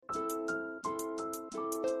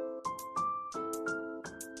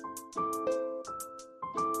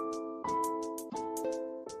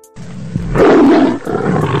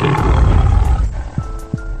And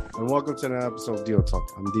welcome to another episode of Dio Talk.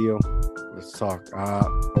 I'm Dio. Let's talk. I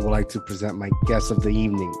would like to present my guest of the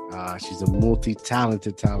evening. She's a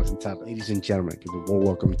multi-talented. Ladies and gentlemen, give a warm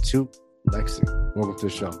welcome to Lexi. Welcome to the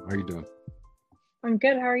show. How are you doing? I'm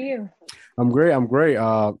good. How are you? I'm great.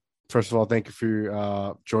 First of all, thank you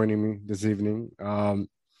for joining me this evening. Thanks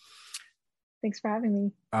for having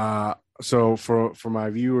me. So for my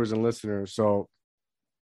viewers and listeners,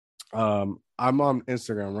 I'm on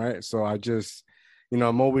Instagram, right? So I just,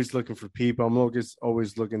 I'm always looking for people. I'm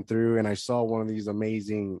always looking through, and I saw one of these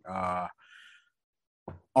amazing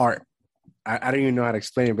art. I don't even know how to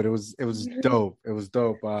explain it, but it was dope. It was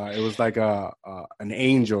dope. It was like an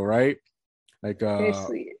angel, right? Like Very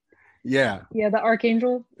sweet. Yeah. Yeah, the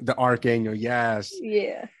archangel. The archangel, yes.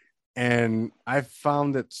 Yeah. And I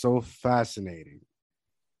found it so fascinating.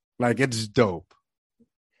 Like, it's dope.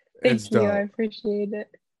 Thank you. I appreciate it.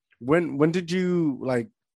 When did you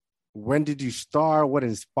start? What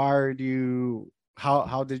inspired you?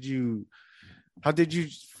 How did you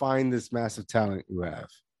find this massive talent you have?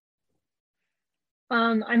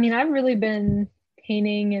 I've really been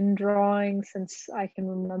painting and drawing since I can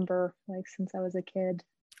remember, like since I was a kid.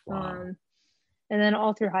 Wow. And then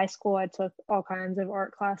all through high school, I took all kinds of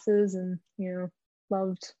art classes and,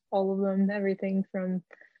 loved all of them, everything from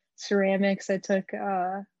ceramics. I took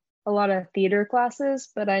a lot of theater classes,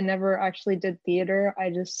 but I never actually did theater.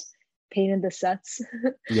 I just painted the sets.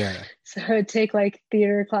 Yeah. So I'd take like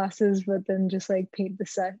theater classes, but then just like paint the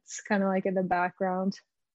sets kind of like in the background.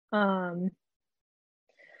 But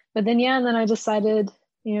then, and then I decided,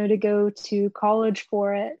 to go to college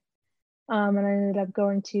for it. And I ended up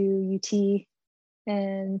going to UT,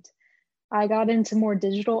 and I got into more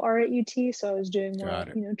digital art at UT. So I was doing more,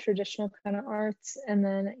 traditional kind of arts. And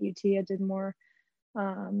then at UT, I did more,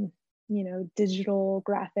 digital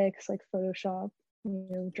graphics like Photoshop,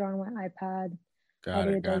 drawing on my iPad, all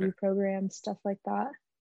the Adobe programs, stuff like that.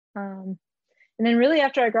 And then really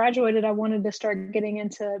after I graduated, I wanted to start getting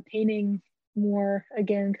into painting more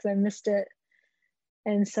again because I missed it.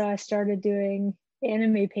 And so I started doing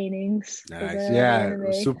anime paintings. Nice.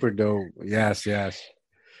 Yeah, super dope. Yes.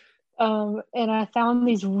 And I found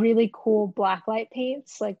these really cool blacklight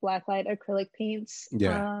paints, like blacklight acrylic paints.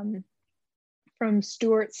 Yeah. From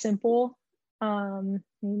Stuart Simple.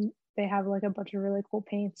 They have like a bunch of really cool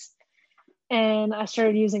paints. And I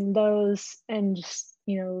started using those and just,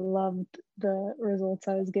 loved the results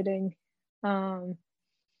I was getting. And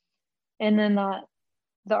then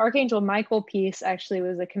the Archangel Michael piece actually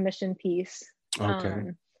was a commission piece.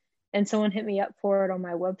 Okay. And someone hit me up for it on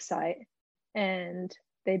my website. And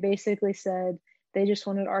they basically said they just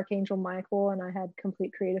wanted Archangel Michael, and I had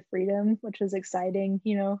complete creative freedom, which was exciting,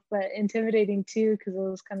 but intimidating too, because I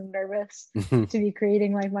was kind of nervous to be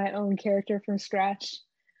creating like my own character from scratch.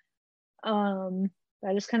 I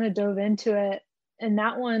just kind of dove into it. And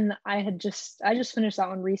that one, I just finished that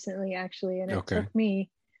one recently, actually, and it took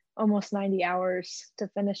me almost 90 hours to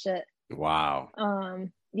finish it. Wow.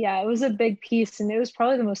 Yeah, it was a big piece, and it was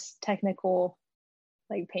probably the most technical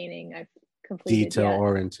like painting I've completed. Detail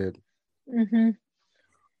oriented. Mm-hmm.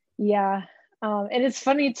 Yeah. And it's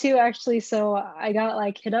funny too, actually. So I got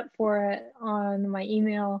like hit up for it on my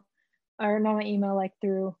email, or not my email, like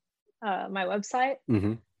through my website.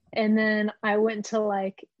 Mm-hmm. And then I went to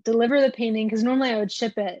like deliver the painting, because normally I would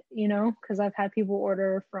ship it, because I've had people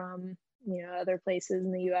order from, other places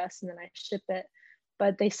in the US, and then I ship it.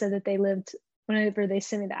 But they said that whenever they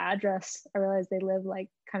sent me the address, I realized they live like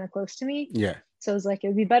kind of close to me. Yeah. So it was like, it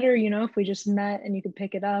would be better, if we just met and you could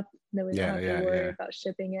pick it up, then we don't have to worry about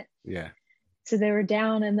shipping it. Yeah. So they were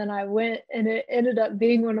down, and then I went, and it ended up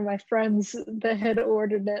being one of my friends that had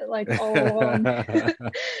ordered it like all along.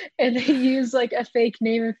 And they used like a fake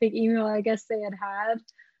name and fake email, I guess they had.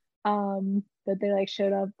 But they like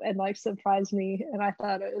showed up and like surprised me, and I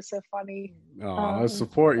thought it was so funny. I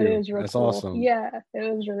support you. It was really That's cool. Awesome. Yeah,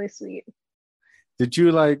 it was really sweet. Did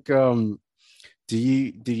you like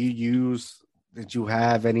did you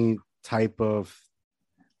have any type of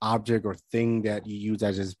object or thing that you use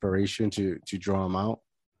as inspiration to draw them out?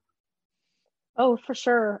 Oh, for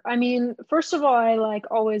sure. I mean, first of all, I like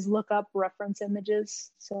always look up reference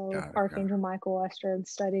images. So Archangel Michael, I started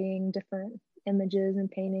studying different images and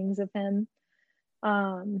paintings of him.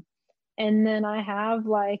 And then I have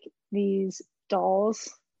like these dolls.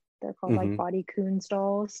 They're called like Body Coons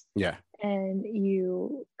dolls. Yeah. And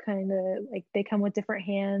you kind of like, they come with different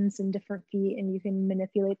hands and different feet, and you can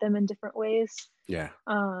manipulate them in different ways. Yeah.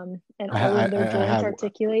 And all of their joints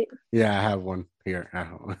articulate. Yeah, I have one here.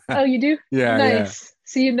 Oh, you do? Yeah. Nice. Yeah.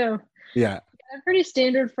 So you know. Yeah. Pretty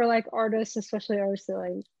standard for like artists, especially artists that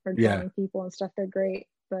like are drawing people and stuff. They're great.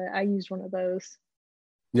 but I used one of those.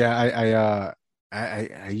 Yeah,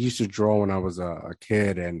 I used to draw when I was a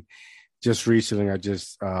kid, and just recently I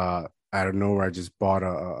just out of nowhere I just bought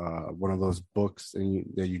a one of those books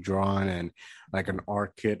that you draw on, and like an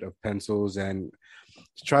art kit of pencils, and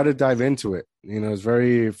try to dive into it. It's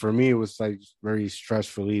very, for me, it was like very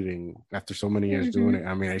stress relieving after so many years doing it.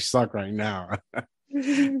 I mean, I suck right now.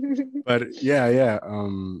 But yeah.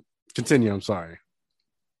 Continue. I'm sorry.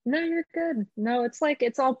 No, you're good. No, it's like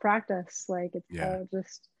it's all practice. Like it's Yeah. all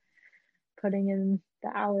just putting in the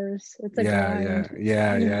hours. It's a Yeah. grind,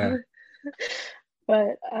 Yeah. you Yeah. know.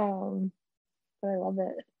 But um, but I love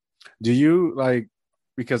it. Do you like,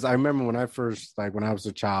 because I remember when I first, like when I was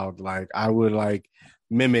a child, like I would like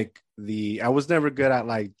mimic I was never good at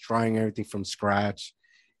like trying everything from scratch.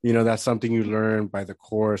 That's something you learn by the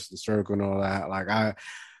course, the circle and all that. Like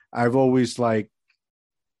I've always like,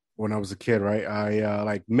 when I was a kid, right? I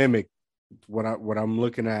like mimic what I'm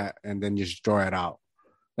looking at and then just draw it out.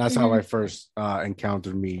 That's how I Mhm. first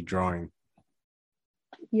encountered me drawing.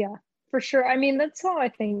 Yeah, for sure. I mean, that's how I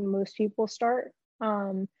think most people start.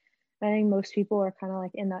 I think most people are kind of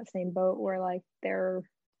like in that same boat where like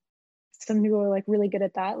some people are like really good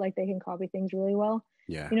at that, like they can copy things really well,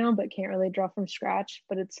 Yeah. but can't really draw from scratch.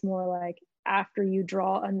 But it's more like after you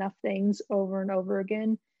draw enough things over and over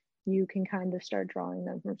again, you can kind of start drawing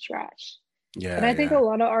them from scratch. But Yeah. I think a Yeah.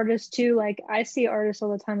 lot of artists too, like I see artists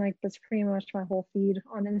all the time, like that's pretty much my whole feed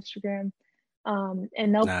on Instagram.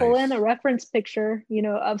 And they'll pull in a Nice. reference picture,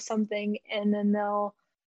 of something, and then they'll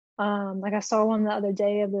like I saw one the other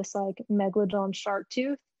day of this like megalodon shark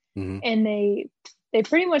tooth, Hmm. and they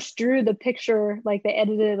pretty much drew the picture, like they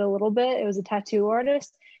edited it a little bit. It was a tattoo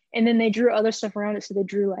artist, and then they drew other stuff around it. So they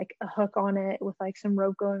drew like a hook on it with like some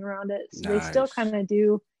rope going around it. So they still Nice. kind of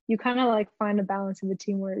do. You kind of like find a balance in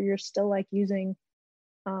between where you're still like using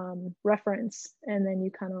reference, and then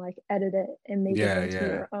you kind of like edit it and make it Yeah. into Yeah.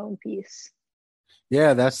 your own piece.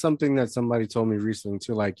 Yeah. That's something that somebody told me recently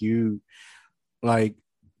too. Like like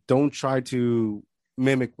don't try to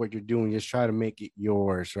mimic what you're doing, just try to make it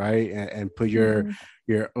yours, right? And put Mm-hmm.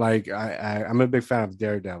 your like I'm a big fan of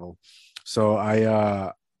Daredevil, so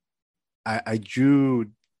I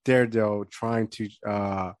drew Daredevil trying to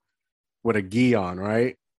with a gi on,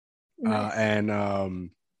 right? Nice. And I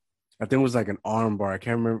think it was like an arm bar. I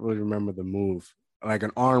can't really remember the move, like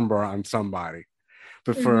an arm bar on somebody.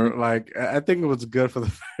 But Mm-hmm. for like, I think it was good for the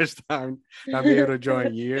first time not be able to draw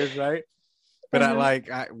in years, right? But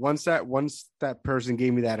Uh-huh. once that person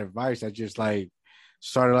gave me that advice, I just like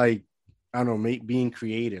started like, I don't know, being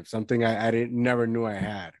creative, something I didn't never knew I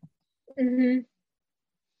had. Mm-hmm.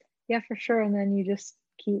 Yeah, for sure. And then you just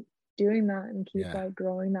keep doing that and keep Yeah. like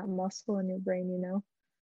growing that muscle in your brain. And then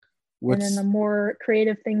the What's more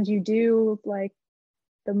creative things you do, like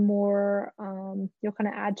the more you'll kind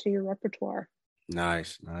of add to your repertoire.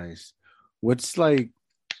 nice, nice. What's like,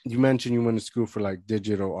 you mentioned you went to school for like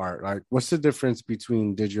digital art. Like, what's the difference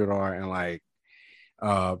between digital art and like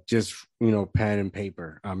just pen and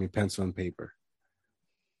paper? I mean, pencil and paper.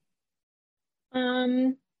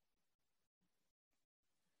 Um,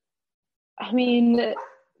 I mean,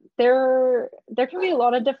 there can be a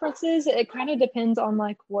lot of differences. It kind of depends on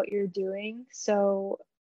like what you're doing. So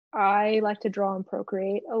I like to draw in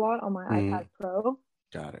Procreate a lot on my iPad Mm, Pro,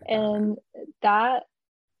 got it, got it. and that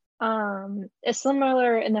is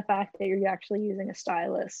similar in the fact that you're actually using a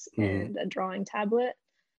stylus Hmm. and a drawing tablet.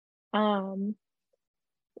 Um,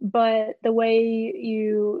 but the way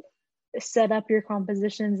you set up your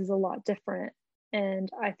compositions is a lot different, and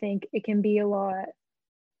I think it can be a lot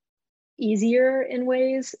easier in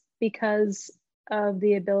ways because of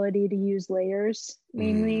the ability to use layers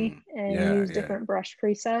mainly Mm, and yeah, use yeah. different brush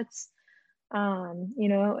presets.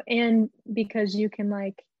 And because you can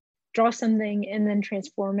like draw something and then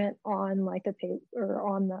transform it on like the paper or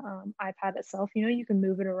on the iPad itself. You can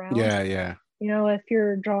move it around. Yeah, yeah. If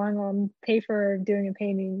you're drawing on paper or doing a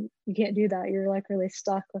painting, you can't do that. You're like really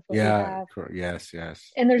stuck with what you Yeah, have, yes,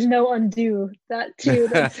 yes. and there's no undo that too.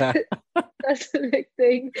 That's the big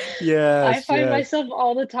thing. I Yes, find yes. myself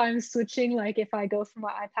all the time switching, like if I go for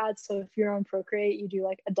my iPad. So if you're on Procreate, you do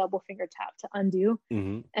like a double finger tap to undo,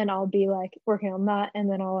 Hmm. and I'll be like working on that,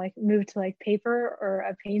 and then I'll like move to like paper or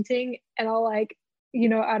a painting, and I'll like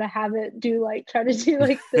out of habit do like try to do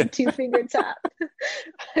like the two finger tap,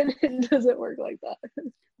 and it doesn't work like that.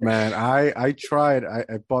 Man, I tried. I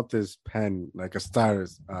bought this pen, like a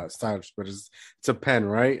stylus, but it's a pen,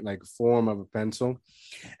 right? Like form of a pencil.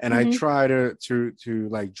 And I Mm-hmm. try to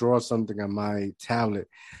like draw something on my tablet,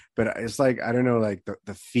 but it's like, I don't know, like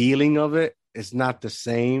the feeling of it is not the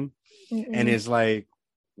same. And Mm-mm. it's like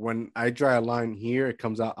when I draw a line here, it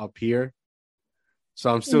comes out up here.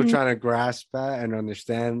 So I'm still Mhm. trying to grasp that and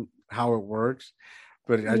understand how it works.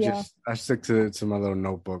 But Yeah. I stick to my little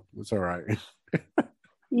notebook. It's all right.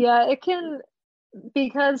 Yeah, it can,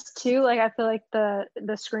 because too, like I feel like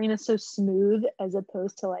the screen is so smooth as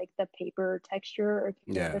opposed to like the paper texture or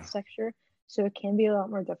Yeah. canvas texture. So it can be a lot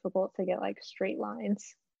more difficult to get like straight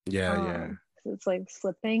lines. Yeah, yeah. 'Cause it's like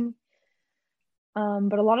slipping.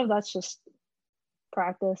 But a lot of that's just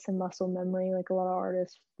practice and muscle memory. Like a lot of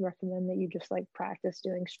artists recommend that you just like practice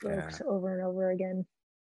doing Yeah. strokes over and over again.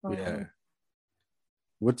 Yeah. Um,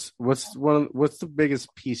 What's the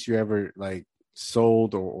biggest piece you ever like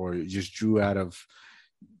sold or just drew out of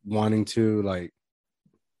wanting to like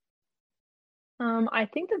I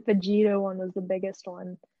think the Vegeta one was the biggest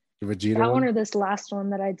one. the Vegeta That one one? or this last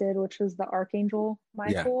one that I did, which was the Archangel Yeah.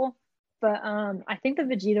 Michael. But I think the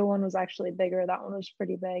Vegeta one was actually bigger. That one was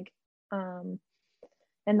pretty big. Um,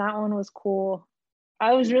 and that one was cool.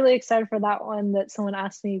 I was really excited for that one that someone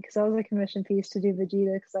asked me because I was a commission piece to do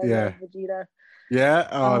Vegeta because I love Yeah. Vegeta. Yeah.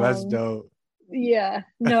 Oh, that's Um, dope. yeah,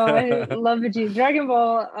 no, I love Vegeta. Dragon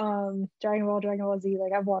Ball Z.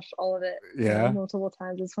 Like I've watched all of it, Yeah. multiple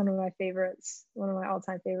times. It's one of my favorites, one of my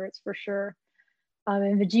all-time favorites for sure.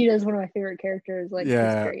 And Vegeta is one of my favorite characters. Like he's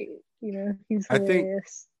Yeah. great. He's I think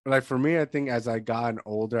hilarious. like for me, I think as I gotten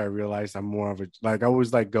older, I realized I'm more of a like I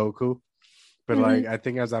always like Goku, but Hmm. like I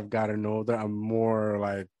think as I've gotten older, I'm more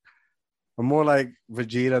like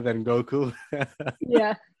Vegeta than Goku.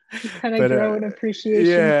 Yeah, you kind of But grow an appreciation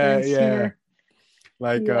for yeah, his yeah. humor.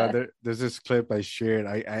 Like Yeah. there's this clip I shared.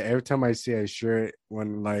 I every time I see I share it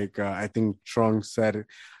when like I think Trunks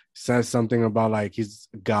says something about like he's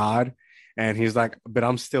God and he's like, but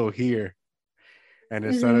I'm still here. Hmm.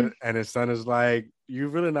 And his son is like, you're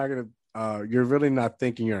really not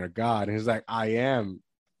thinking you're a god. And he's like, I am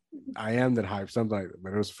that hype, something like that.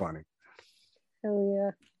 But it was funny. Hell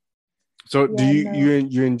yeah. So do Yeah. No.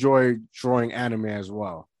 you enjoy drawing anime as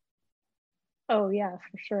well? Oh yeah,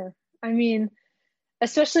 for sure. I mean,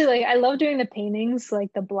 especially like I love doing the paintings,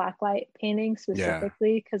 like the black light paintings Yeah.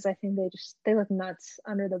 specifically, because I think they look nuts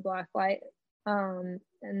under the black light. And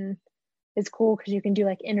it's cool because you can do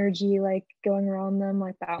like energy like going around them.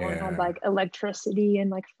 Like that one had Yeah. like electricity and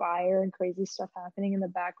like fire and crazy stuff happening in the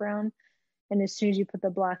background. And as soon as you put the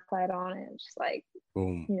black light on it, it's just like,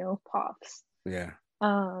 Boom. pops. Yeah.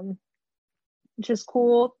 Um, which is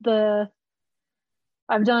cool. The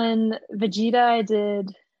I've done Vegeta.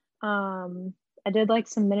 I did like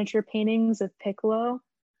some miniature paintings of Piccolo.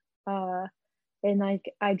 Uh, and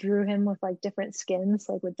like I drew him with like different skins,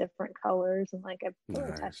 like with different colors, and like I put like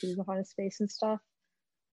Nice. tattoos on his face and stuff.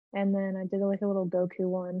 And then I did like a little Goku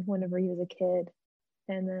one whenever he was a kid.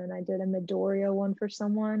 And then I did a Midoriya one for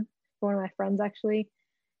one of my friends actually.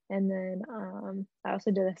 And then I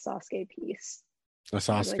also did a Sasuke piece. A It was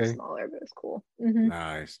like Sasuke. smaller, but it was cool. Hmm.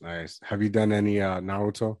 Nice, nice. Have you done any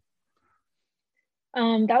Naruto?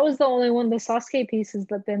 That was the only one. The Sasuke piece has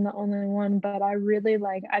been the only one, but I really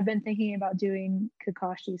like. I've been thinking about doing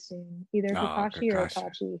Kakashi soon, either Oh, Kakashi or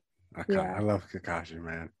Kakashi. Itachi. I Yeah, love Kakashi,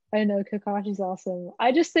 man. I know Kakashi's awesome.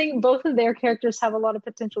 I just think both of their characters have a lot of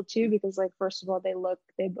potential too, because like first of all, they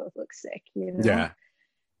both look sick, Yeah.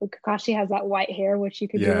 But Kakashi has that white hair, which you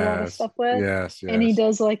could do a lot of Yes. stuff with, Yes. and he Yes.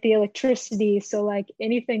 does like the electricity. So like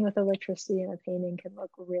anything with electricity in a painting can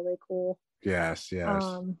look really cool. Yes. Yes.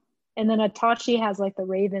 Um, and then Itachi has like the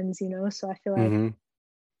ravens, So I feel like Mm-hmm.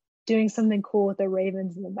 doing something cool with the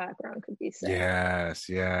ravens in the background could be sick. Yes.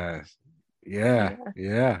 Yes. Yeah.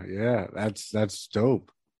 Yeah, Yeah. Yeah. That's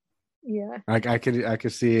dope. yeah, I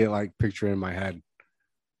could see it like picture in my head.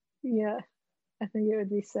 yeah. I think it would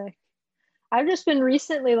be sick. I've just been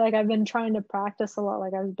recently, like, I've been trying to practice a lot.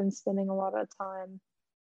 Like, I've been spending a lot of time.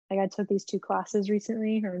 Like, I took these two classes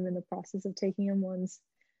recently, or I'm in the process of taking them. One's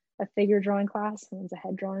a figure drawing class, and one's a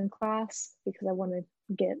head drawing class because I want to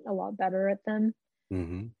get a lot better at them.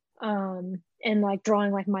 Mm-hmm. And like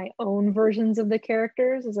drawing like my own versions of the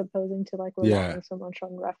characters as opposing to like Yeah. relying so much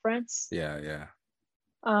on reference. Yeah. Yeah.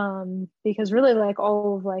 Because really, like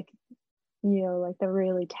all of like like the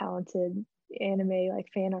really talented anime like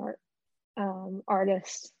fan art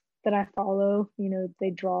artists that I follow,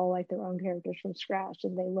 they draw like their own characters from scratch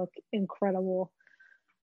and they look incredible.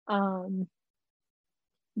 Um,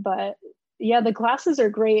 but yeah, the classes are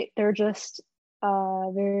great. They're just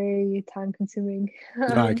very time consuming. No,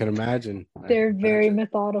 I can imagine. I They're can very imagine.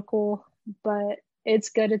 methodical, but it's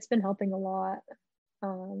good. It's been helping a lot.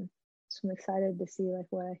 Um, so I'm excited to see like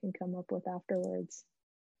what I can come up with afterwards.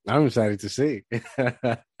 I'm excited to see,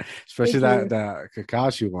 especially Thank you. that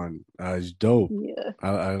Kakashi one. Is dope. Yeah.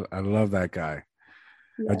 I love that guy.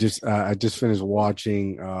 Yes. I just finished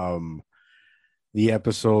watching the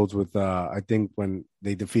episodes with I think when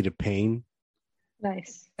they defeated Pain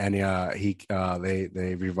Nice. and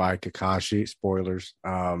they revived Kakashi. Spoilers.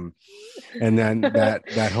 And then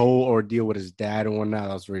that whole ordeal with his dad and whatnot,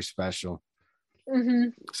 that was very special. Hmm.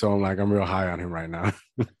 So I'm real high on him right now.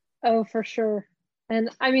 Oh, for sure. And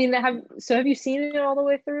I mean, have you seen it all the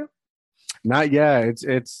way through? Not yet.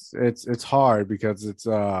 It's hard because it's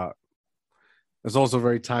also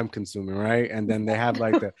very time consuming, right? And then they have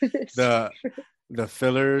like It's the true. the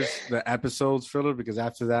fillers, the episodes filler, because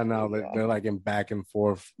after that now Yeah. they're like in back and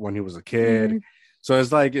forth when he was a kid. Hmm. So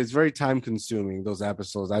it's like it's very time consuming, those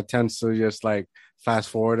episodes. I tend to just like fast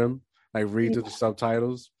forward them, like read through the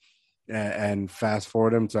subtitles and fast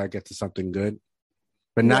forward them till I get to something good.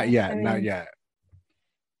 But not Yeah. yet, I not mean, yet.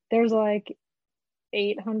 there's like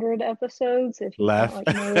 800 episodes if you count Left. like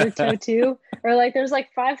Naruto too, or like there's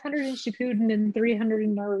like 500 in Shippuden and 300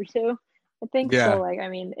 in Naruto, I think. So Yeah. like, I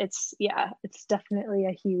mean, it's definitely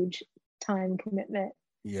a huge time commitment.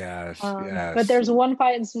 Yes, But yes. there's one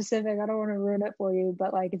fight in specific. I don't want to ruin it for you,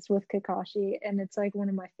 but like it's with Kakashi, and it's like one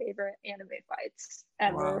of my favorite anime fights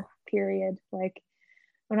ever. Wow. Period. Like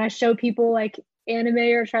when I show people like anime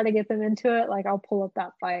or try to get them into it, like I'll pull up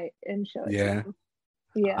that fight and show it to Yeah. them.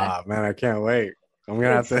 Yeah, Ah, man, I can't wait. I'm gonna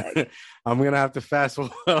have it's to. sick. I'm gonna have to fast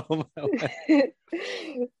forward.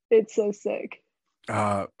 It's so sick.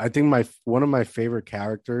 I think my one of my favorite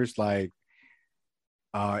characters, like,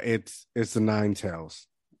 it's the Nine Tails.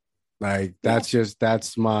 Like Yeah,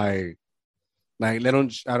 that's my like they don't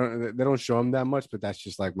show him that much, but that's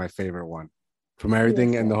just like my favorite one from yeah,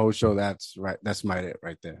 everything in the same. whole show. That's right. That's my it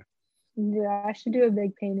right there. Yeah, I should do a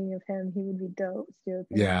big painting of him. He would be dope to do a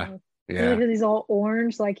painting Yeah, of. Especially yeah, because he's all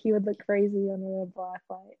orange, like he would look crazy under a black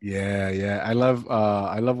light. yeah, yeah. I love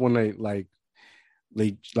when they like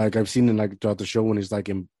I've seen in like throughout the show when he's like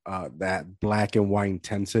in that black and white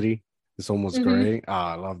intensity. It's almost Mm-hmm. gray.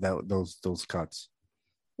 Ah, I love that those cuts.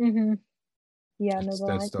 Mm-hmm. Yeah, no,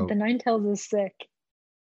 That's the dope. Nine Tails is sick.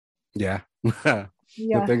 Yeah.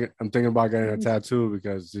 Yeah. I'm thinking about getting a Mhm. tattoo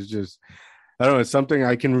because it's just I don't know, it's something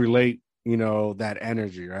I can relate, that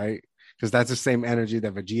energy, right? Because that's the same energy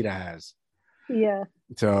that Vegeta has. Yeah.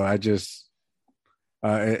 So I just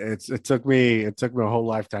it took me a whole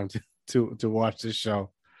lifetime to watch this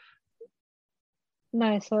show.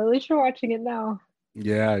 Nice. Well, at least you're watching it now.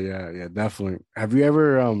 Yeah, yeah, yeah, definitely. Have you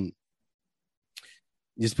ever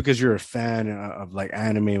just because you're a fan of like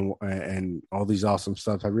anime and all these awesome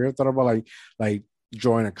stuff, have you ever thought about like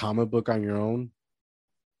drawing a comic book on your own?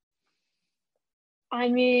 I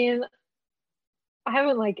mean, I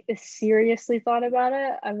haven't like seriously thought about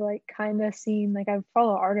it. I've like kind of seen like I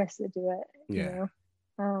follow artists that do it, Yeah.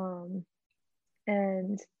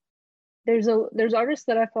 and there's artists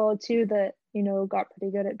that I follow too that got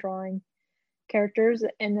pretty good at drawing characters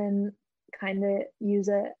and then kind of use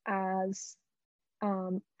it as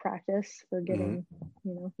practice for Hmm. getting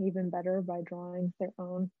even better by drawing their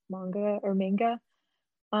own manga or manga.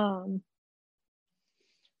 Um,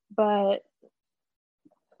 but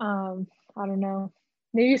I don't know.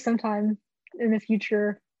 Maybe sometime in the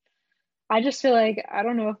future. I just feel like I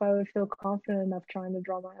don't know if I would feel confident enough trying to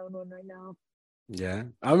draw my own one right now, Yeah.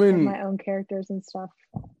 I like mean, my own characters and stuff.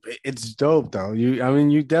 it's dope though. I mean,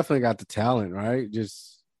 you definitely got the talent, right?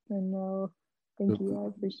 Just And thank you. I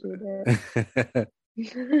appreciate it.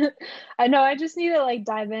 I know. I just need to like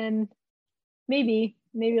dive in. Maybe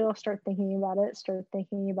I'll start thinking about it. Start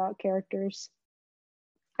thinking about characters.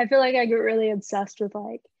 I feel like I get really obsessed with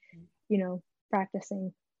like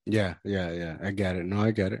practicing. Yeah, yeah, yeah. I get it. No,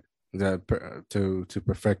 I get it. To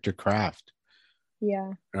perfect your craft,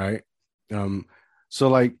 Yeah. right? Um, so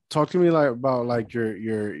like talk to me like about like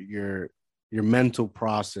your mental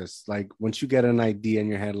process. Like once you get an idea in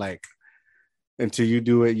your head, like until you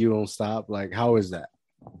do it, you don't stop. Like how is that?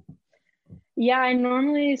 Yeah, I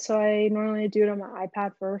normally do it on my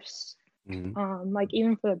iPad first. Mhm. Like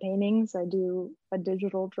even for the paintings, I do a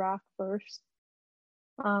digital draft first.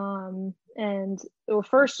 And well,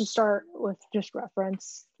 first you start with just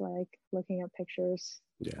reference, like looking at pictures.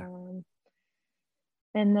 Yeah. Um,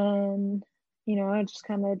 and then, I just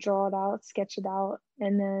kind of draw it out, sketch it out,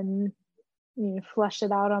 and then, flesh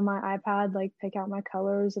it out on my iPad, like pick out my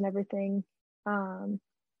colors and everything. Um,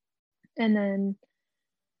 and then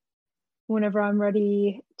whenever I'm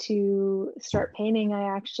ready to start painting,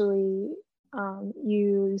 I actually I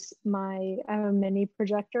have a mini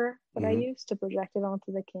projector that I Hmm. use to project it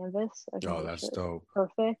onto the canvas so I can Oh, make that's sure it's dope.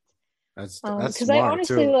 perfect. That's Because I smart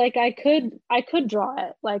honestly too. like I could draw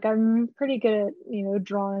it. Like I'm pretty good at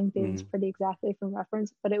drawing things Mhm. pretty exactly from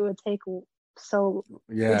reference, but it would take so it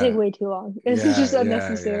would take Yeah, way too long. It's just yeah, yeah, yeah.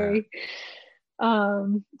 unnecessary.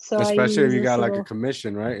 So I Especially if use you this got like a little,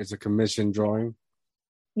 commission, right? It's a commission drawing.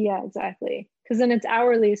 yeah, exactly. Because then it's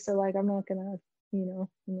hourly, so like I'm not gonna, I'm not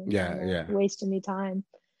Yeah, gonna yeah. waste any time.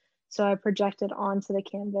 So I project it onto the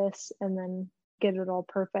canvas and then get it all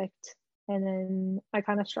perfect. And then I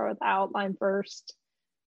kind of start with the outline first.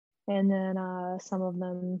 And then some of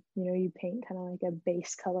them, you paint kind of like a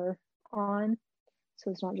base color on.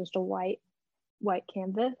 So it's not just a white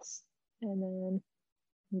canvas. And then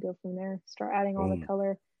you go from there, start adding all the Boom.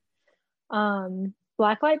 color.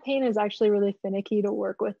 Blacklight paint is actually really finicky to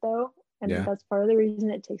work with though. And Yeah. that's part of the reason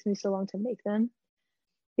it takes me so long to make them,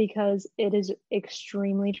 because it is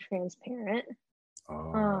extremely transparent.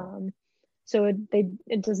 Oh, Um, so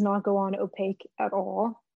it does not go on opaque at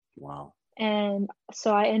all. wow. And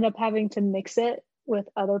so I end up having to mix it with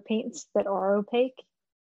other paints that are opaque.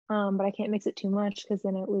 But I can't mix it too much because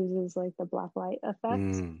then it loses like the black light effect.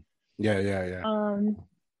 Mm. Yeah, yeah, yeah.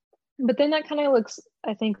 But then that kind of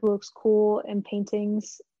I think looks cool in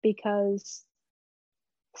paintings because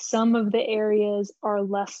some of the areas are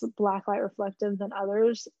less blacklight reflective than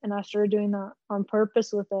others. And I started doing that on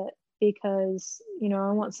purpose with it because,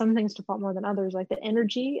 I want some things to pop more than others, like the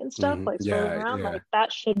energy and stuff, like swirling Yeah, around, yeah. like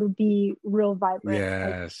that should be real vibrant. Like,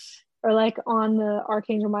 Yes. or like on the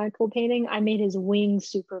Archangel Michael painting, I made his wings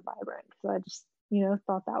super vibrant because I just,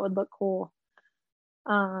 thought that would look cool.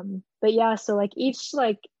 But yeah, so like each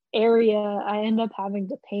like area I end up having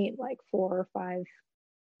to paint like 4 or 5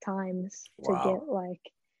 times to Wow. get like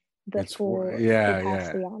the It's full yeah, yeah.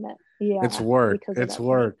 opacity on it. It's Yeah, work. because of It's that paint.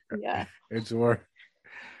 work. Yeah. It's work.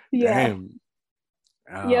 Yeah. Damn.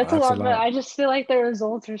 Yeah, Oh, it's a that's a lot, but lot. I just feel like the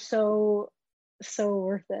results are so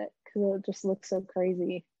worth it because it just looks so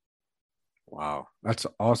crazy. Wow, that's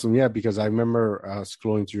awesome. Yeah, because I remember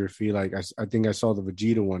scrolling through your feed. Like I think I saw the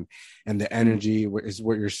Vegeta one, and the energy is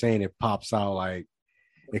what you're saying. It pops out like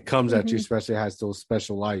it comes at you, Mm-hmm. especially it has those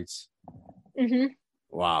special lights. Mm-hmm.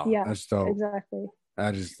 Wow, Yeah, that's dope. exactly.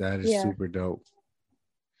 That is Yeah. super dope.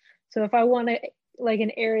 So if I want to like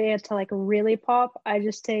an area to like really pop, I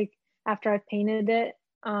just take after I've painted it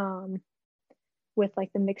with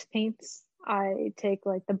like the mixed paints, I take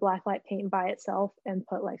like the black light paint by itself and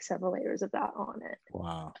put like several layers of that on it.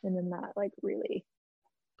 Wow, And then that like really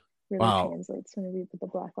wow. translates whenever you put the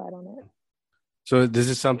black light on it. So this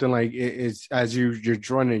is something like it's as you're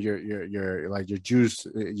drawing it, your like your juice,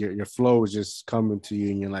 your flow is just coming to you,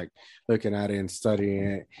 and you're like looking at it and studying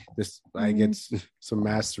it. This like Mm-hmm. it's some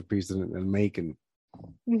masterpiece and making.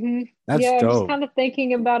 Mm-hmm. That's Yeah, I'm just dope. kind of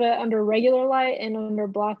thinking about it under regular light and under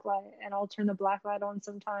black light, and I'll turn the black light on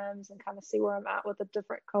sometimes and kind of see where I'm at with the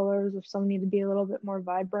different colors if some need to be a little bit more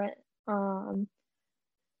vibrant. Um,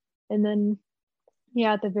 and then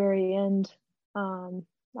yeah, at the very end,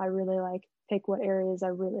 I really like pick what areas I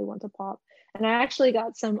really want to pop. And I actually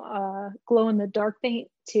got some glow in the dark paint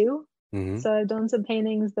too. Hmm. So I've done some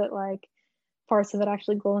paintings that like parts of it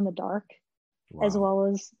actually glow in the dark as Wow.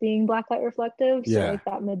 well as being blacklight reflective. So Yeah. like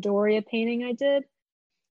that Midoriya painting I did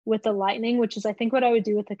with the lightning, which is I think what I would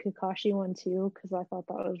do with the Kakashi one too, because I thought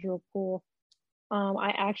that was real cool.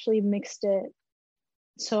 I actually mixed it.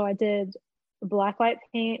 So I did blacklight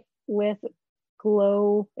paint with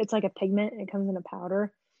glow. It's like a pigment. It comes in a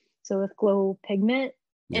powder. So with glow pigment.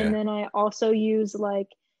 And Yeah. then I also use like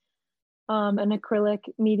an acrylic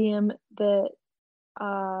medium that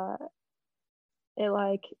uh it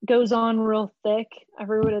like goes on real thick. I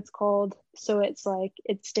forget what it's called. So it's like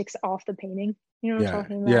it sticks off the painting. You know what I'm Yeah.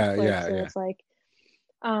 talking about? Yeah. Like Yeah. so Yeah. it's like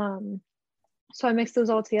so I mixed those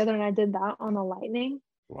all together and I did that on the lightning.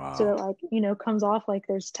 So Wow. it like, comes off like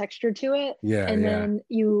there's texture to it. Yeah. And Yeah. then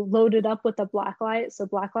you load it up with the black light. So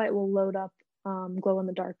black light will load up glow in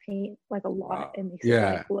the dark paint like a lot. Wow. It makes it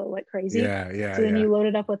like Yeah. glow like crazy. Yeah. Yeah. So then Yeah. you load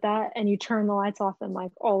it up with that and you turn the lights off and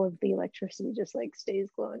like all of the electricity just like stays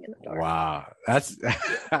glowing in the dark. Wow. That's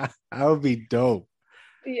Yeah. that would be dope.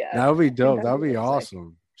 Yeah. That would be I think dope. that'd That be would be really sick. awesome.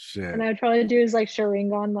 And Shit. I would probably do is like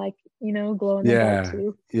Sharingan, like, glow in the dark Yeah.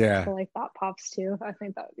 too. Yeah. So like that pops too. I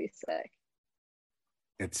think that would be sick.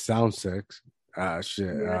 It sounds sick.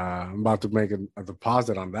 Shit. Yeah. I'm about to make a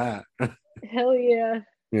deposit on that. Hell yeah.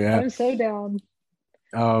 Yeah. I'm so down.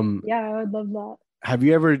 Um, Yeah, I would love that. have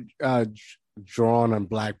you ever drawn on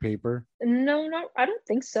black paper? No, not I don't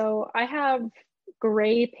think so. I have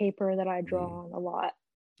gray paper that I Mm. draw on a lot.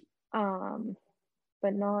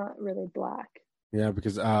 But not really black. Yeah,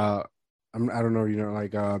 because I don't know,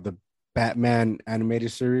 like the Batman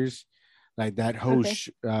animated series, like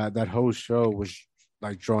Okay. that whole show was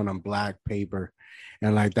like drawn on black paper,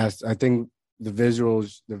 and like that's I think the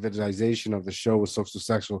visualization of the show was so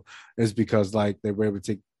sexual is because like they were able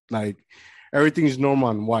to take like everything's normal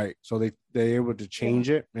on white, so they able to change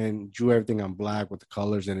it and drew everything on black with the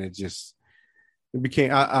colors, and it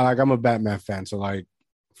became. I'm a Batman fan, so like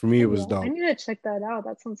for me it was I dope. need to check that out.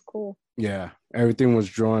 That sounds cool. Yeah, everything was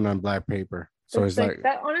drawn on black paper, so That's it's like like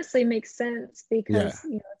that honestly makes sense yeah, because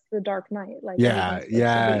it's the Dark Knight. Like yeah, everything's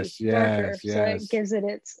supposed to be yes, darker, yes, so it yes, gives it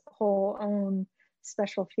its whole own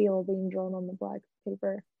special feel being drawn on the black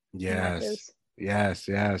paper. It yes, matches. yes,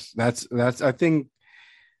 yes. That's I think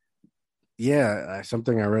yeah,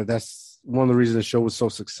 something I read. That's one of the reasons the show was so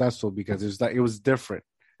successful because it was different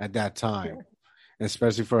at that time, Yeah.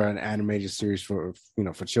 especially for an animated series for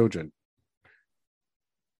for children.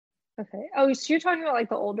 Okay. Oh, so you're talking about like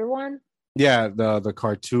the older one? Yeah, the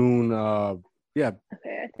cartoon. Yeah,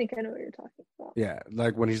 Okay, I think I know what you're talking about. yeah,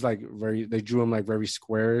 like when he's like very, they drew him like very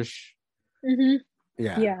squarish. Mm-hmm.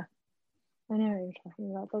 Yeah, Yeah, I know what you're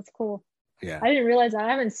talking about. That's cool. yeah, I didn't realize I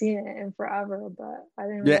haven't seen it in forever, but I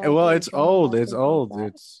didn't yeah. realize Well, it was it's drawn old. by It's something like old.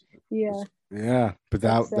 that. Yeah, Yeah, but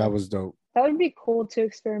that's that sick. was dope. That would be cool to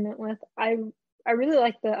experiment with. I really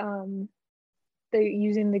like the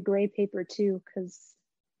using the gray paper too, because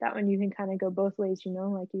that one you can kind of go both ways,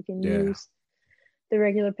 like you can Yeah, use the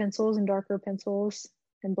regular pencils and darker pencils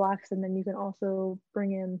and blacks, and then you can also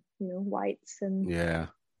bring in, whites and yeah,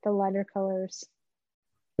 the lighter colors.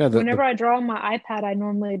 yeah. Whenever I draw on my iPad, I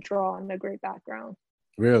normally draw on a gray background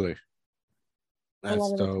Really, a that's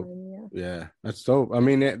lot of the dope. time, yeah. Yeah, that's dope. I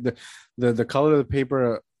mean, the color of the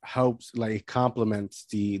paper helps, like it complements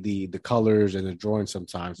the colors and the drawing.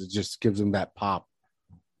 Sometimes it just gives them that pop.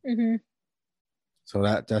 Mm-hmm. So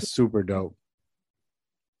that's super dope.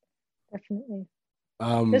 Definitely.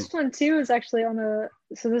 Um. This one too is actually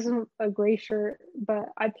so this is a gray shirt, but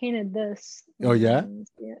I painted this. Oh yeah.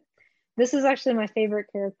 Yeah. This is actually my favorite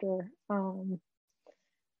character,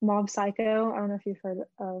 Mob Psycho. I don't know if you've heard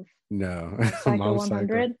of No, Mob Psycho Mom Psycho.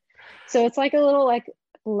 100. So it's like a little like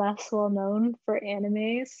less well known for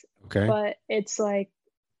animes, Okay. but it's my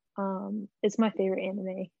favorite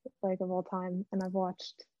anime like of all time, and I've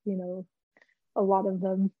watched a lot of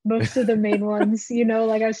them, most of the main ones.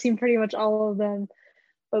 Like I've seen pretty much all of them.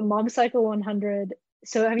 But Mob Psycho 100.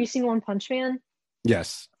 So have you seen One Punch Man?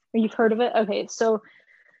 Yes. Or you've heard of it? Okay, so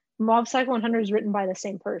Mob Psycho 100 is written by the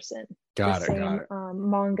same person. The Got it. Got same it.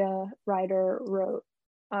 manga writer wrote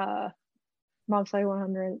uh, Mob Psycho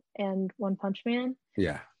 100 and One Punch Man.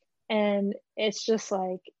 Yeah. And it's just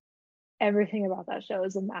like everything about that show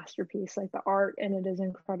is a masterpiece. Like the art in it is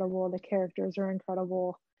incredible. The characters are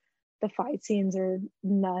incredible. The fight scenes are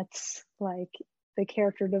nuts. Like the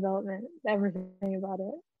character development, everything about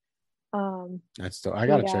it. That's still. I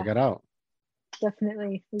gotta check Yeah, it out.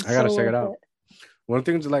 definitely. I It's gotta so check it worth out. it. One of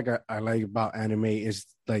the things I like about anime is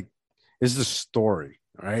the story,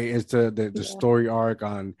 right? It's the Yeah. story arc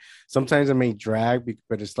on. Sometimes it may drag,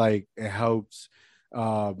 but it's like it helps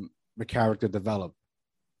the character develop.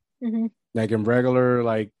 Mm-hmm. Like in regular,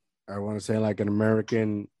 like I want to say, like an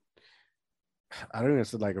American. I don't even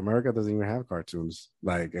say like America doesn't even have cartoons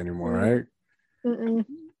like anymore, right? Mm-mm.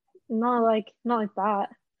 Not like that.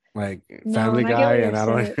 Like No, Family and I get Guy, what you're and I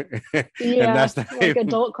don't, saying. and Yeah, that's not like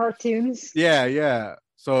adult cartoons. yeah, yeah.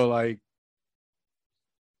 So like,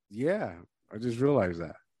 yeah, I just realized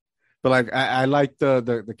that. But like, I like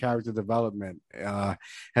the character development.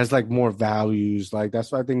 Has like more values. Like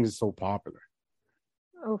that's why I think it's so popular.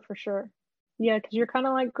 Oh, for sure. Yeah, because you're kind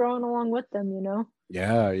of like growing along with them,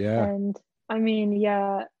 Yeah, yeah, And I mean,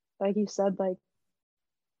 yeah, like you said, like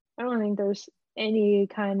I don't think there's any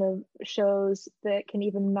kind of shows that can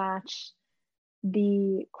even match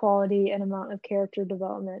the quality and amount of character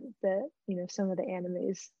development that some of the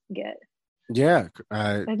animes get. yeah.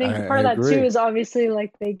 I I think part of that too agree. is obviously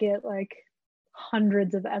like they get like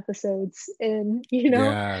hundreds of episodes in,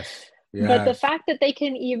 Yes, but the yes. fact that they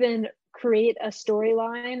can even create a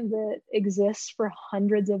storyline that exists for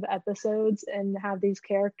hundreds of episodes and have these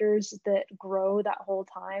characters that grow that whole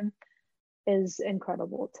time is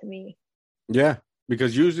incredible to me. Yeah,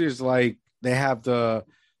 because usually it's like they have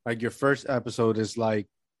like your first episode is like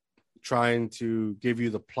trying to give you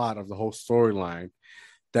the plot of the whole storyline.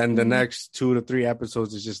 Then the Mm-hmm. next 2 to 3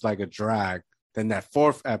 episodes is just like a drag. Then that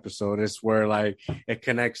fourth episode is where like it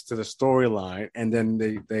connects to the storyline, and then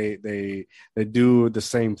they do the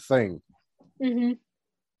same thing. Mm-hmm.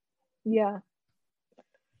 Yeah.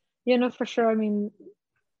 No, for sure. I mean,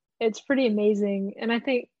 it's pretty amazing. And I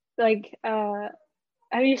think like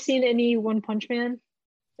have you seen any One Punch Man?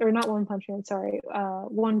 Or not One Punch Man, sorry,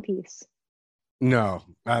 One Piece. No,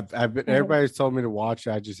 Okay. everybody's told me to watch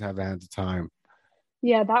it. I just haven't had the time.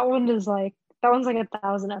 Yeah, that one's like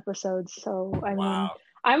 1,000 episodes. So I mean, Wow.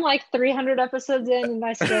 I'm like 300 episodes in, and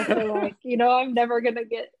I still feel like I'm never gonna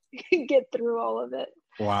get get through all of it.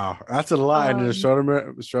 Wow, that's a lot in a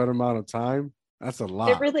Um, short amount of time. That's a it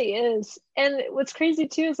lot. really is. And what's crazy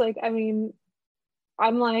too is like, I mean,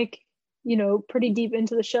 I'm like, pretty deep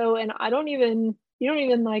into the show, and you don't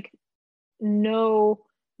even like know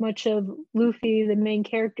much of Luffy, the main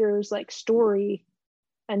character's like story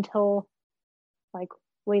until like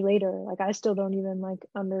way later. Like I still don't even like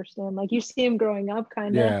understand. Like you see him growing up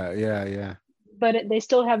kind of, Yeah, yeah, yeah. but they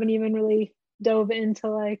still haven't even really dove into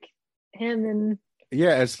like him and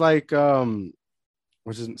Yeah, it's like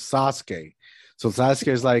which is Sasuke. So Sasuke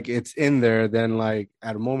is like it's in there. Then like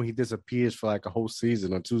at a moment he disappears for like a whole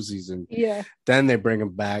season or 2 seasons. yeah, Then they bring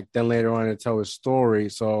him back. Then later on they tell his story.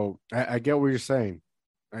 So I get what you're saying.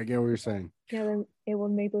 I get what you're saying. yeah, they're able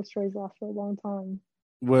to make those stories last for a long time.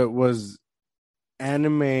 What was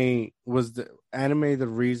the anime the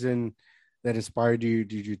reason that inspired you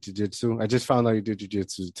to do jujitsu? I just found out you did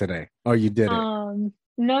jujitsu today. Oh, you did it.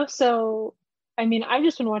 No, so I mean, I've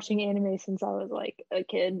just been watching anime since I was like a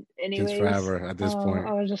kid, Just anyways. forever at this point.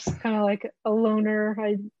 I was just kind of like a loner.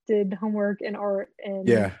 I did homework and art and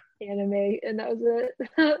Yeah. anime, and that was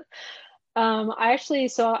it. I actually,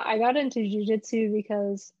 so I got into jujitsu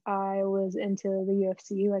because I was into the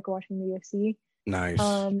UFC, like watching the UFC. Nice.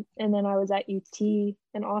 And then I was at UT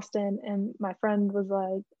in Austin, and my friend was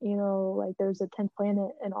like, like there's a 10th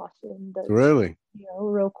planet in Austin that's, Really?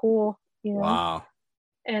 real cool, Wow.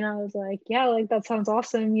 and I was like, yeah, like that sounds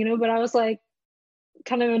awesome, but I was like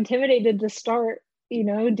kind of intimidated to start,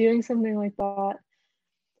 doing something like that.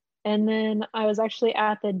 And then I was actually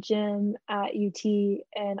at the gym at UT,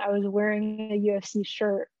 and I was wearing a UFC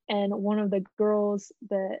shirt. And one of the girls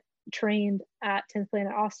that trained at 10th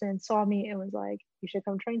Planet Austin saw me and was like, you should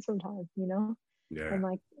come train sometime. Yeah. And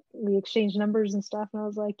like we exchanged numbers and stuff. And I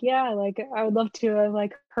was like, yeah, like I would love to. I've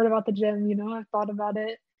like heard about the gym, I've thought about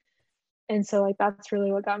it. And so like that's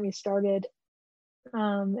really what got me started.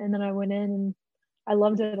 And then I went in and I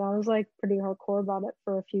loved it. I was like pretty hardcore about it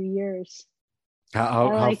for a few years.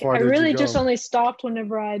 How far I did you really just go? only stopped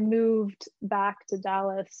whenever I moved back to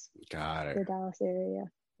Dallas, Got it. the Dallas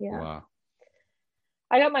area. Yeah. Wow.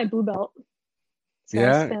 I got my blue belt. So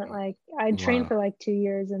Yeah. I trained Wow. for like 2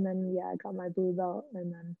 years, and then yeah, I got my blue belt,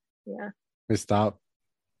 and then yeah. It stopped.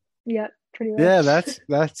 Yeah, pretty Yeah, much. Which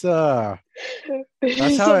that's is how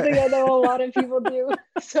it something I know a lot of people do.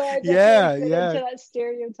 So I definitely yeah, fit into yeah. that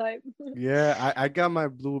stereotype. Yeah. I got my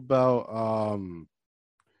blue belt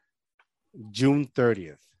June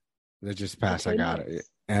 30th. That just passed. I Okay, got it. nice.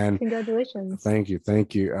 And Congratulations. thank you,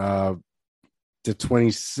 thank you. The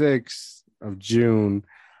 26th of June,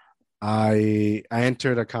 I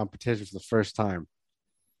entered a competition for the first time.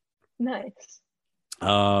 Nice.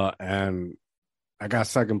 And I got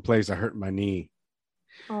second place. I hurt my knee.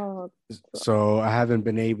 Oh, So I haven't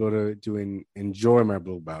been able to enjoy my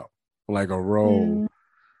blue belt like a row mm,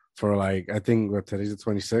 for like I think what today's the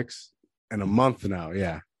 26th in a month now.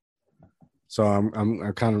 Yeah. So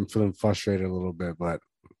I'm kind of feeling frustrated a little bit, but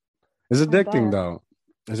it's I addicting bet. though.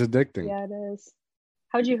 It's addicting. Yeah, it is.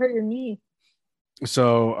 How'd you hurt your knee?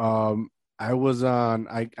 So I was on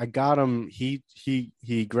I got him he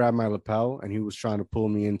grabbed my lapel and he was trying to pull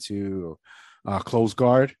me into close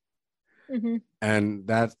guard, Mm-hmm. and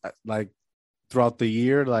that like throughout the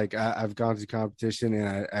year like I've gone to competition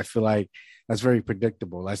and I feel like that's very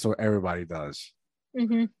predictable. That's what everybody does.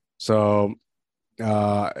 Mm-hmm. So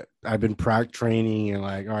uh I've been training and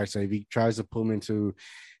like all right, so if he tries to pull me into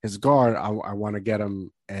his guard, I want to get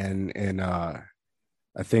him and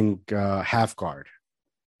I think half guard.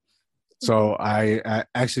 So I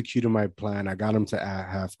executed my plan. I got him to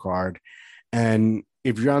half guard, and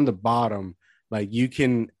if you're on the bottom, like you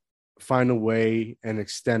can find a way and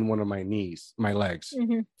extend one of my legs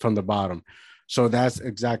Mm-hmm. from the bottom. So that's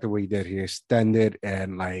exactly what he did. He extended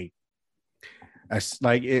and like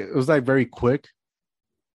like it was like very quick.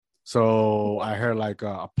 So Yeah. I heard like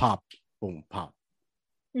a pop, boom, pop,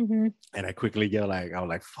 Mm-hmm. and I quickly get like I was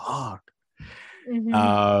like fuck, Mm-hmm.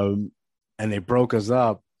 um, and they broke us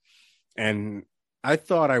up, and I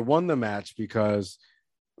thought I won the match because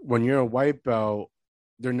when you're a white belt,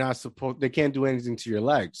 they can't do anything to your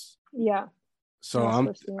legs. Yeah. So You're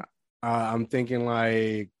not supposed to. I'm thinking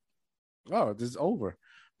like, oh, this is over.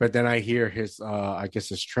 But then I hear his I guess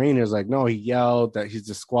his trainer's like, no, he yelled that he's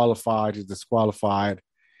disqualified.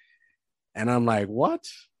 And I'm like, what?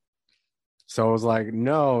 So I was like,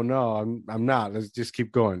 no, I'm not. Let's just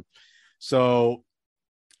keep going. So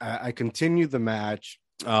I continued the match.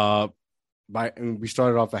 And we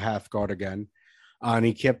started off a half guard again, and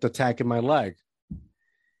he kept attacking my leg.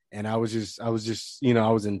 And I was just, I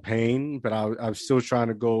was in pain, but I was still trying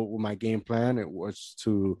to go with my game plan. It was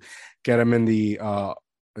to get him in the,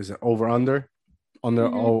 is it over under? on the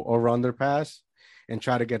Mm-hmm. or underpass and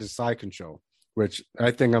try to get his side control, which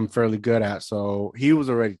I think I'm fairly good at. So he was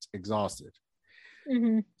already exhausted.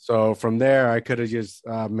 Mm-hmm. So from there, I could have just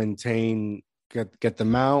maintained, get the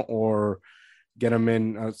mount or get him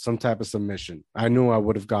in some type of submission. I knew I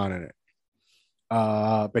would have gone in it.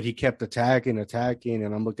 But he kept attacking,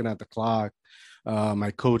 and I'm looking at the clock.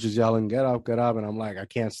 My coach is yelling, get up. And I'm like, I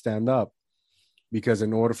can't stand up because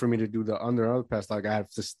in order for me to do the other pass, like I have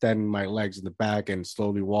to extend my legs in the back and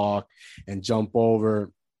slowly walk and jump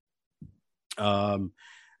over.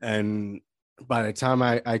 And by the time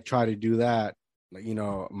I try to do that,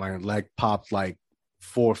 my leg popped like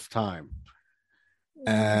fourth time.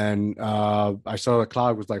 And I saw the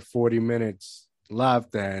clock was like 40 minutes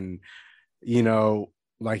left, and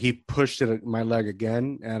like he pushed it my leg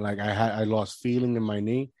again, and like I lost feeling in my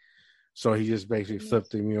knee, so he just basically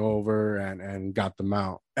flipped me over and got them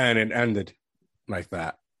out, and it ended like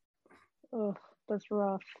that. Oh, that's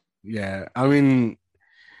rough. Yeah, I mean,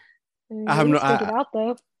 I You have able no, to stick it out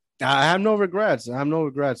though. I have no regrets. I have no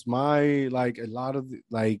regrets. My like a lot of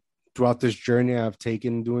like throughout this journey I've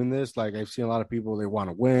taken doing this, like I've seen a lot of people they want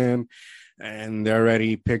to win, and they're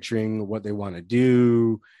already picturing what they want to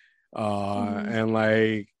do, Mm-hmm. and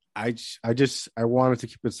like I wanted to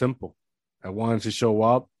keep it simple. I wanted to show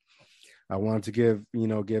up. I wanted to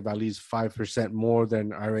give at least 5% more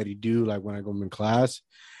than I already do, like when I go in class,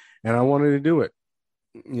 and I wanted to do it.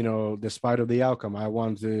 Despite of the outcome, I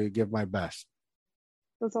wanted to give my best.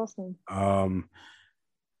 That's awesome. Um,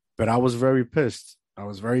 but I was very pissed. I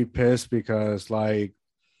was very pissed because like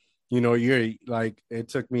you're like it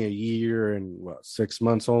took me a year and 6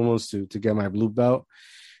 months almost to get my blue belt,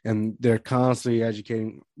 and they're constantly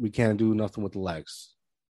educating we can't do nothing with the legs.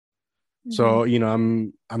 Mm-hmm. So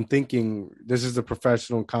I'm thinking this is a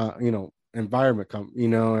professional environment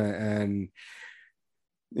and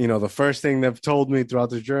the first thing they've told me throughout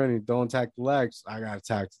the journey, don't attack the legs. I got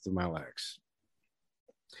attacked to my legs.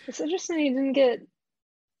 It's interesting you didn't get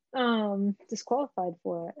disqualified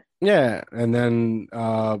for it. Yeah, and then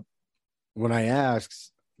when I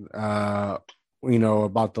asked,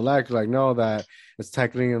 about the leg, like, no, that it's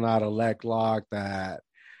technically not a leg lock,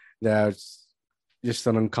 that's just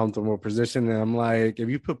an uncomfortable position. And I'm like, if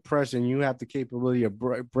you put pressure and you have the capability of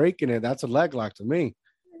breaking it, that's a leg lock to me.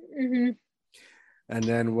 Mm-hmm. And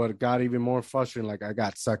then what got even more frustrating, like I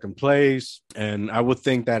got second place, and I would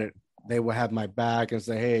think that they would have my back and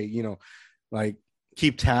say, hey, like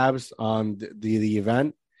keep tabs on the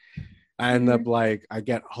event. I end Mm-hmm. up like I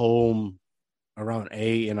get home around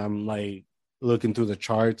 8 and I'm like looking through the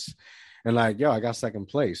charts and like, yo, I got second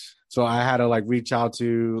place. So I had to like reach out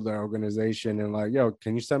to the organization and like, yo,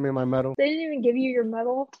 can you send me my medal? They didn't even give you your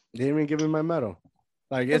medal. They didn't even give me my medal.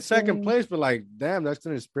 Like it's That's second lame. place, but like, damn, that's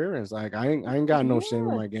an experience. Like I ain't got no shame in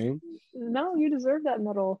Yeah. my game. No, you deserve that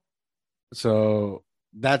medal. So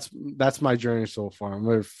that's my journey so far. I'm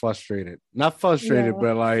very frustrated. Not frustrated, Yeah.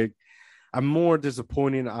 but like I'm more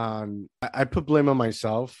disappointed on I put blame on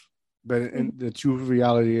myself, but Mm-hmm. in the true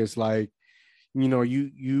reality is like,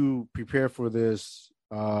 you prepare for these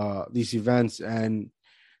events and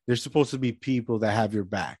there's supposed to be people that have your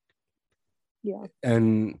back. Yeah.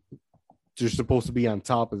 And they're supposed to be on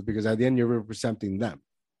top of it because at the end you're representing them.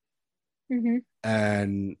 Mm-hmm.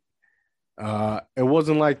 And it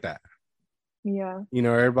wasn't like that. Yeah.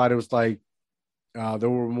 Everybody was like, they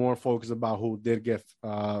were more focused about who did get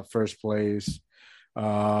first place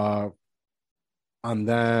uh, on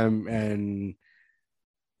them. And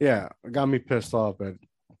yeah, it got me pissed off, but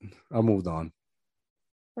I moved on.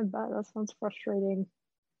 I bet that sounds frustrating.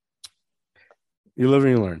 You live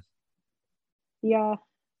and you learn. Yeah.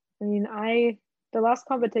 I mean, the last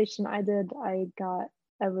competition I did, I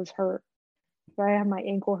was hurt. I had my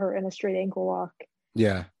ankle hurt in a straight ankle lock,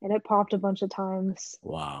 Yeah. and it popped a bunch of times,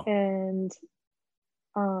 Wow. and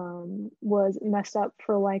was messed up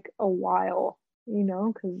for like a while,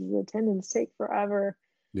 because the tendons take forever.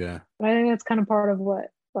 Yeah. But I think that's kind of part of what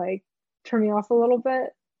like turned me off a little bit,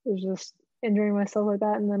 is just injuring myself like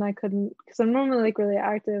that, and then I couldn't, because I'm normally like really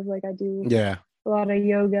active, like I do Yeah. a lot of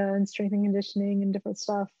yoga and strength and conditioning and different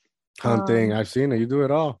stuff. Hunting. I've seen it. You do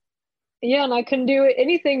it all. Yeah, and I couldn't do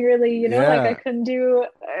anything really, like I Yeah. couldn't do,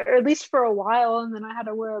 or at least for a while, and then I had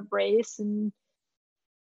to wear a brace, and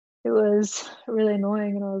it was really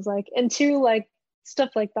annoying. And I was like, and two, like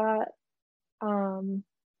stuff like that, um,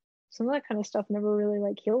 some of that kind of stuff never really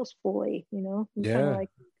like heals fully, you kind of Yeah. like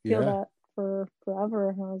feel Yeah. that for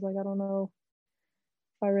forever. And I was like, I don't know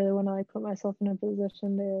if I really want to like put myself in a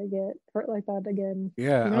position to get hurt like that again,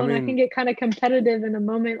 Yeah. I and I can mean, get kind of competitive in a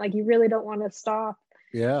moment, like you really don't want to stop.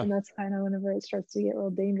 yeah. And that's kind of whenever it starts to get real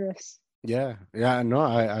dangerous. Yeah, no,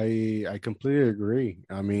 I completely agree.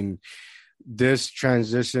 I mean, this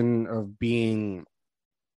transition of being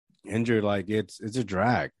injured, like it's a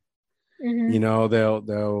drag. Mm-hmm.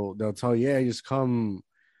 They'll tell you, yeah, just come,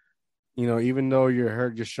 even though you're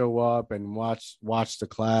hurt, just show up and watch the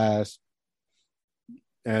class.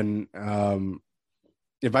 And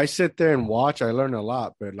if I sit there and watch, I learn a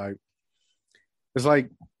lot. But like, it's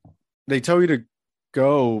like they tell you to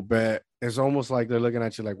go, but it's almost like they're looking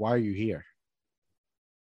at you like, why are you here?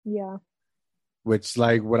 Yeah. Which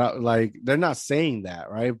like without like they're not saying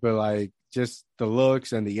that, right? But like just the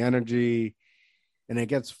looks and the energy, and it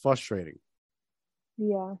gets frustrating.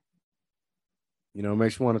 Yeah. It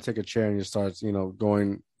makes you want to take a chair and just starts,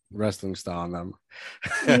 going wrestling style on them.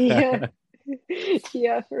 Yeah.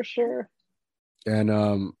 Yeah, for sure.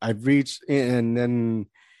 And I've reached, and then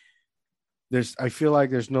I feel like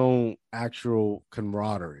there's no actual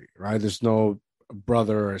camaraderie, right? There's no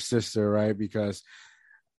brother or sister, right? Because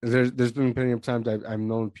there's been plenty of times I've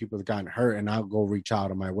known people that gotten hurt, and I'll go reach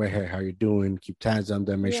out on my way, hey, how you doing? Keep tabs on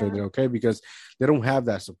them, make sure Yeah. they're okay, because they don't have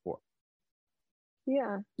that support,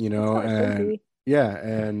 Yeah. That's how it should and be. yeah,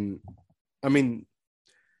 and I mean,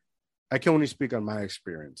 I can only speak on my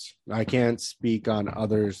experience. I can't speak on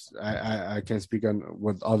others. I can't speak on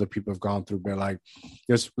what other people have gone through. But like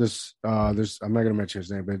this, I'm not gonna mention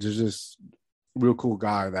his name, but there's this real cool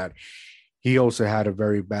guy that he also had a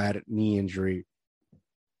very bad knee injury.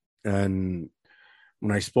 And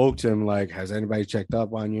when I spoke to him, like, has anybody checked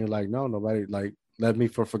up on you? Like, no, nobody. Like, left me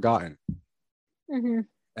for forgotten. Mm-hmm.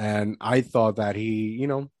 And I thought that he,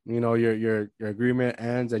 your agreement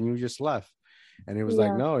ends and you just left. And he was like,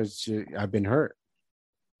 Yeah. no, I've been hurt.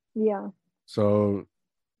 Yeah. So,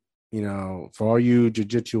 for all you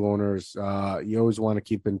jiu-jitsu owners, you always want to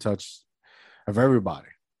keep in touch of everybody.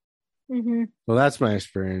 Mm-hmm. So that's my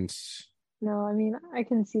experience. No, I mean, I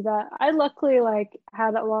can see that. I luckily like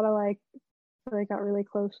had a lot of like got really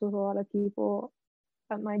close with a lot of people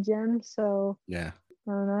at my gym. So Yeah.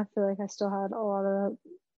 I don't know, I feel like I still had a lot of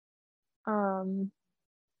um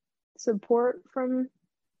support from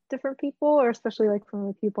different people, or especially like from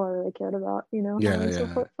the people I really cared about, Yeah. having Yeah.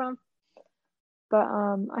 support from. But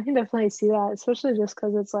I can definitely see that, especially just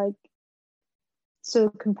because it's like so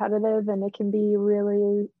competitive, and it can be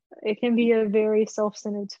a very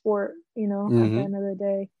self-centered sport, at the Mm-hmm. end of the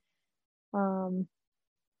day. Um,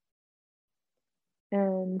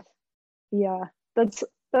 and yeah, that's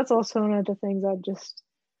also one of the things I just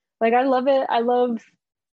like. I love it. I love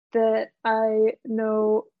that I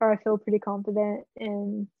know, or I feel pretty confident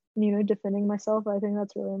in, defending myself. I think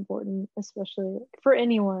that's really important, especially for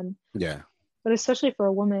anyone, Yeah. but especially for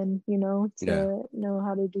a woman, Yeah. to know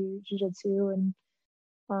how to do jujitsu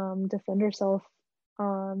and defend herself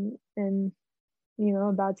in,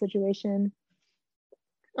 a bad situation.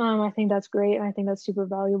 I think that's great. And I think that's super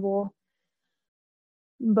valuable.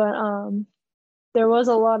 But there was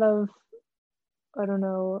a lot of, I don't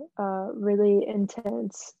know, really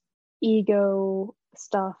intense ego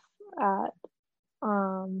stuff at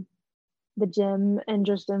um, the gym and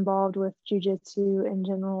just involved with jujitsu in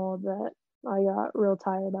general that I got real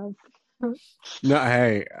tired of. No,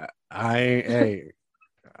 hey,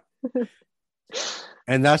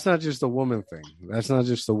 and that's not just a woman thing. That's not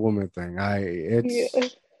just a woman thing. Yeah.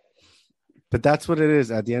 But that's what it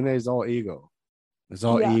is. At the end of the day, it's all ego. It's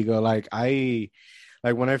all Yeah. ego. Like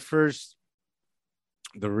when I first,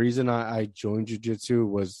 the reason I joined jujitsu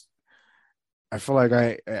was I feel like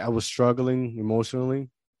I was struggling emotionally,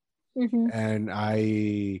 Hmm. and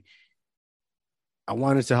I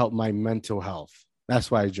wanted to help my mental health. That's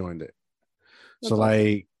why I joined it. So That's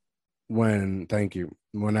awesome. like thank you.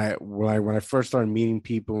 When I first started meeting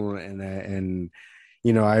people, and I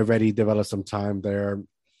already developed some time there.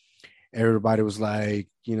 Everybody was like,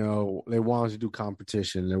 they wanted to do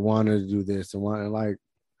competition. They wanted to do this. They wanted like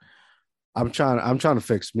I'm trying to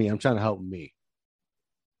fix me. I'm trying to help me.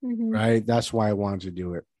 Hmm. Right. That's why I wanted to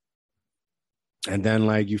do it. And then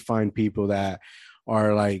like you find people that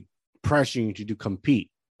are like pressuring you to do compete,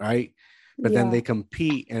 right? But then Yeah. they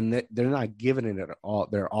compete and they're not giving it all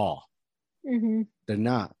their all. Hmm. They're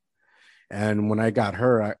not. And when I got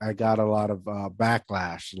her, I got a lot of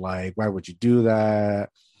backlash. Like, why would you do that?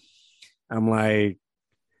 I'm like,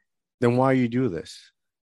 then why you do this?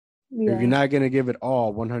 If you're Yeah. not gonna give it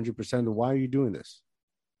all 100%, then why are you doing this?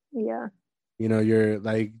 Yeah. You're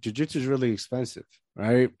like jujitsu is really expensive,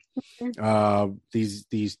 right?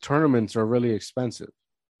 These tournaments are really expensive.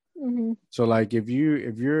 Hmm. So like if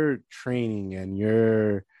you're training and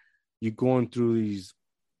you're going through these,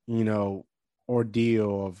 you know,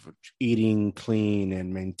 ordeal of eating clean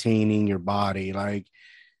and maintaining your body, like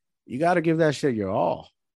you got to give that shit your all.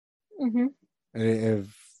 Mm-hmm.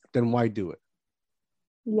 If then why do it?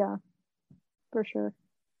 Yeah, for sure.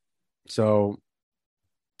 So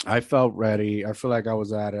I felt ready. I feel like I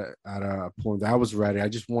was at a point that I was ready. I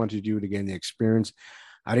just wanted to do it again, the experience.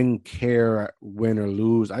 I didn't care win or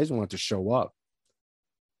lose. I just wanted to show up.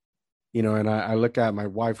 And I look at my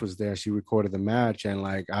wife was there. She recorded the match, and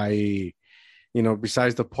like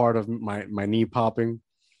besides the part of my knee popping,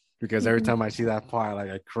 because every Mm-hmm. time I see that part, like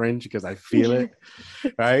I cringe because I feel it,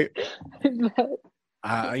 right? But,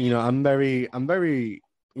 I'm very,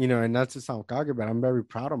 and not to sound cocky, but I'm very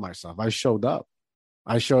proud of myself. I showed up.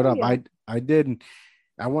 I showed oh up. yeah. I did.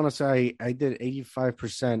 I want to say I did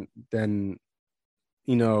 85% than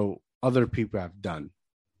other people have done.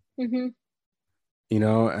 Mm-hmm.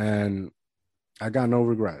 And I got no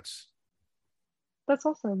regrets. That's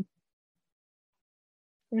awesome.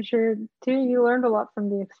 I'm sure too you learned a lot from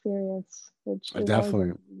the experience, which I is always definitely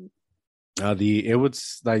important. it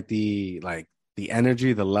was like the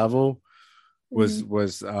energy, the level Mm-hmm.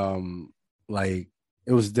 was like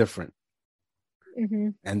it was different, Mm-hmm.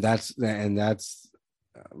 and that's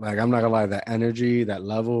like I'm not gonna lie, that energy, that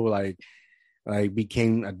level, like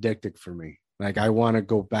became addictive for me. Like I want to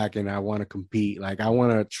go back and I want to compete. Like I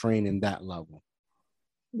want to train in that level.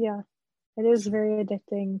 Yeah, it is very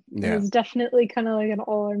addicting, and Yeah, it's definitely kind of like an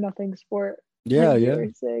all or nothing sport, yeah, like you yeah,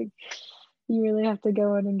 were saying. You really have to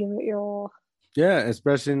go in and give it your all. yeah.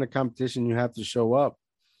 Especially in the competition, you have to show up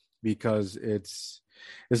because it's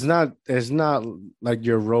not like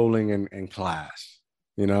you're rolling in class.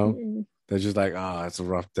 You know, Mm-mm. they're just like, oh, it's a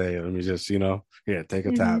rough day. Let me just here, take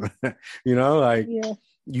a Mm-hmm. tab. Like Yeah,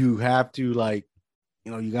 you have to like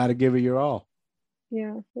you got to give it your all.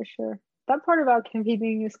 yeah, for sure. That part about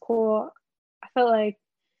competing is cool. I felt like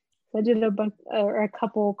I did a bunch or a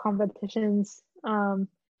couple competitions.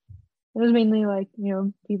 It was mainly like,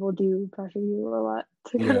 people do pressure you a lot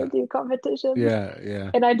to kind Yeah, of do competitions. yeah,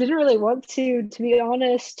 yeah, And I didn't really want to be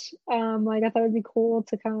honest. Like I thought it'd be cool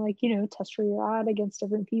to kind of like, test where you're at against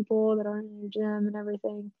different people that aren't in your gym and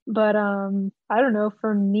everything. But I don't know,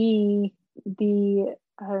 for me, the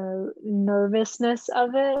nervousness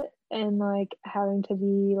of it and like having to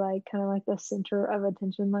be like kind of like the center of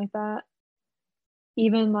attention like that,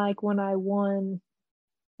 even like when I won,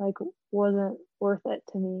 like wasn't worth it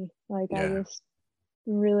to me. Like I yeah, just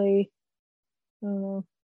really, I don't know,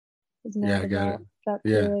 was yeah. mad I got it. about that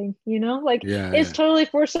Yeah, feeling, like yeah, it's yeah, totally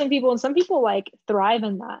for some people and some people like thrive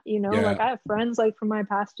in that, like yeah, I have friends like from my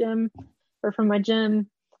past gym or from my gym,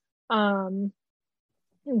 um,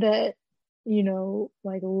 that,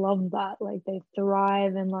 like love that. Like they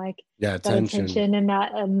thrive and like yeah. that Attention. attention and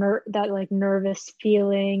that like nervous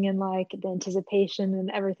feeling and like the anticipation and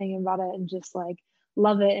everything about it and just like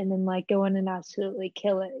love it and then like go in and absolutely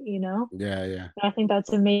kill it. Yeah, yeah. And I think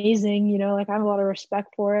that's amazing, like I have a lot of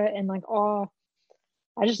respect for it and like awe.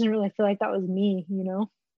 I just didn't really feel like that was me.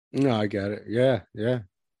 No, I get it. Yeah, yeah.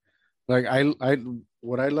 Like I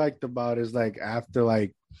what I liked about is like after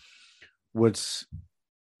like what's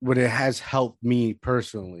what it has helped me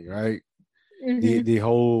personally, right? The Mm-hmm. the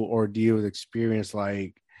whole ordeal the experience,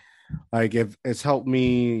 like if it's helped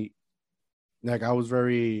me, like I was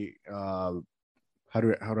very how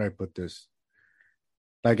do I put this?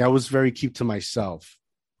 Like I was very keep to myself.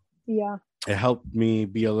 Yeah. It helped me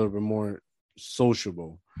be a little bit more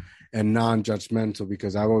sociable and non-judgmental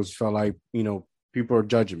because I always felt like people are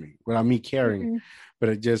judging me without me caring, Mm-hmm. but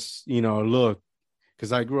it just look,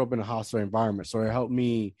 because I grew up in a hostile environment, so it helped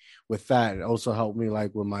me with that. It also helped me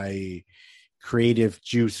like with my creative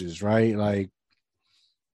juices, right? Like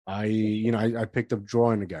I picked up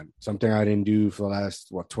drawing again, something I didn't do for the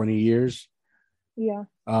last 20 years. Yeah.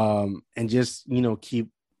 And just keep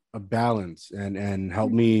a balance and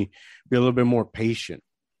help me be a little bit more patient.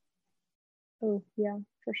 Oh yeah,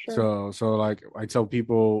 for sure. So like I tell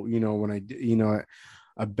people, when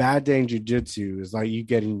a bad day in jujitsu is like you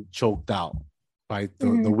getting choked out by the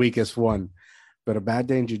Mm-hmm. weakest one, but a bad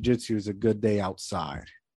day in jujitsu is a good day outside.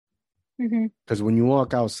 Mm-hmm. Because when you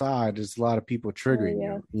walk outside, there's a lot of people Oh triggering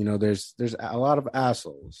yeah. you. There's a lot of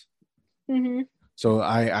assholes. Mm-hmm. So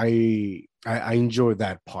I enjoy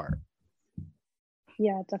that part.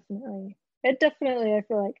 Yeah, definitely. It definitely, I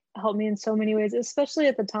feel like, helped me in so many ways, especially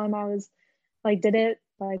at the time I was like, did it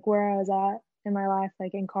like where I was at in my life,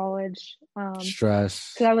 like in college. Because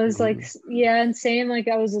Stress. I was like, Mhm. yeah, and same, like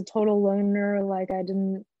I was a total loner. Like I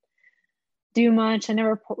didn't do much. I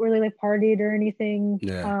never really like partied or anything.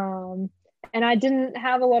 Yeah. And I didn't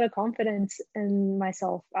have a lot of confidence in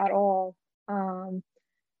myself at all. Um,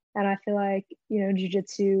 and I feel like,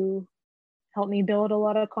 jujitsu helped me build a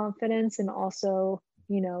lot of confidence and also,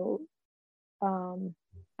 you know, um,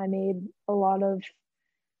 I made a lot of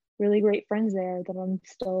really great friends there that I'm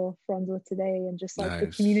still friends with today, and just like the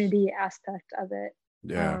Nice. community aspect of it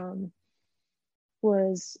Yeah, um,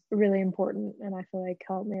 was really important, and I feel like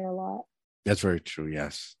helped me a lot. that's very true.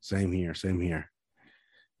 Yes. Same here. Same here.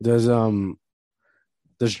 Does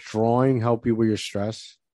drawing help you with your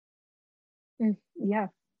stress? Yeah,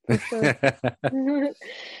 for sure.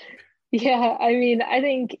 Yeah, I mean, I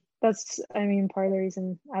think that's, I mean, part of the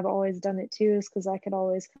reason I've always done it too is because I could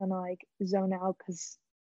always kind of like zone out because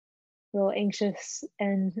real anxious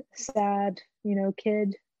and sad,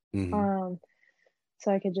 kid. Hmm. Um,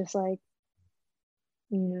 so I could just like,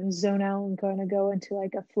 zone out and kind of go into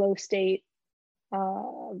like a flow state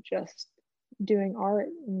of just doing art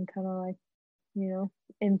and kind of like, you know,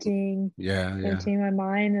 emptying Yeah, yeah. emptying my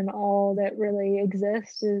mind, and all that really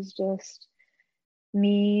exists is just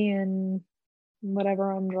me and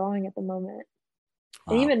whatever I'm drawing at the moment.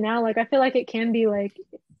 And Wow. even now, like I feel like it can be like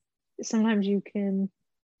sometimes you can,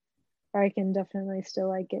 or I can definitely still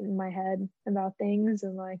like get in my head about things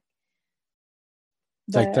and like,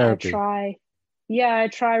 It's like but I therapy. try, yeah, I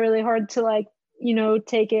try really hard to like,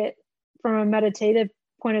 take it from a meditative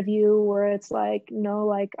point of view where it's like, no,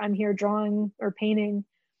 like I'm here drawing or painting,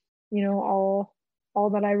 all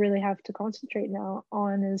that I really have to concentrate now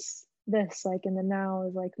on is this, like in the now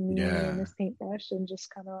is like me and Yeah. this paintbrush and just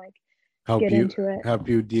kind of like Help get you into it. help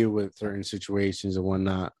you deal with certain situations and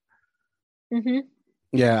whatnot. Hmm. Yeah,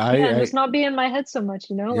 Yeah, and I just not be in my head so much,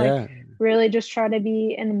 like yeah. really just try to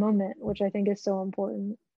be in the moment, which I think is so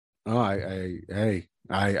important. Oh,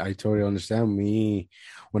 I totally understand. Me,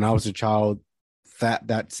 when I was a child,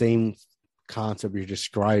 that same concept you're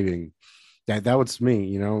describing, that was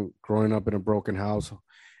me, growing up in a broken house,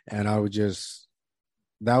 and I would just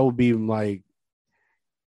that would be like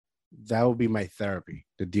that would be my therapy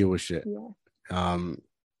to deal with shit. Yeah. Um,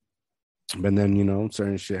 but then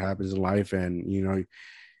certain shit happens in life, and it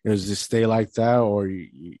was just stay like that or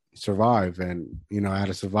you survive, and I had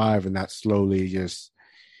to survive, and that slowly just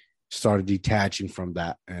started detaching from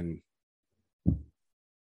that, and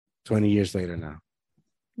 20 years later now.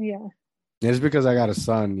 Yeah. And it's because I got a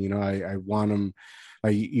son, I want him,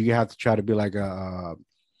 like you have to try to be like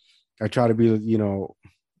I try to be, I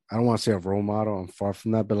don't want to say a role model. I'm far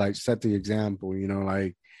from that, but like set the example,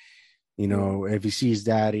 like, Yeah. if he sees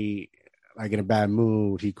daddy like in a bad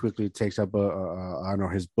mood, he quickly takes up I don't know,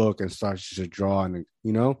 his book and starts to draw, and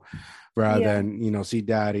rather Yeah. than, see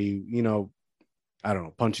daddy, I don't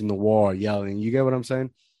know, punching the wall, yelling. You get what I'm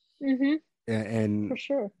saying? Hmm. For And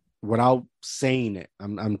sure. without saying it,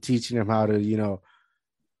 I'm teaching him how to,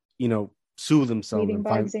 soothe themselves Leading and by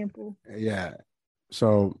find, example. yeah.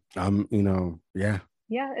 So I'm, yeah,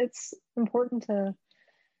 Yeah, it's important to,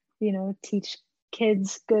 teach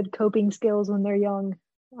kids good coping skills when they're young.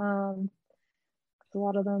 Um, 'Cause a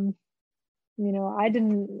lot of them, I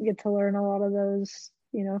didn't get to learn a lot of those,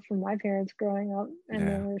 from my parents growing up, and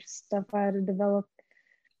yeah, there's stuff I had to develop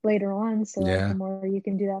later on. So like the yeah, more you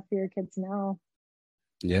can do that for your kids now,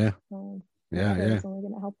 yeah, I yeah, feel like yeah. it's only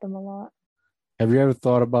going to help them a lot. Have you ever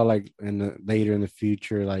thought about like later in the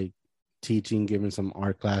future, like teaching, giving some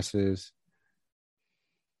art classes?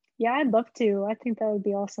 Yeah, I'd love to. I think that would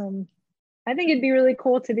be awesome. I think it'd be really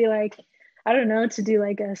cool to be like, I don't know, to do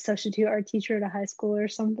like a substitute art teacher at a high school or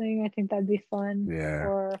something. I think that'd be fun. Yeah,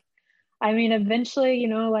 Or, I mean, eventually,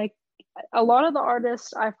 like a lot of the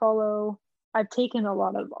artists I follow, I've taken a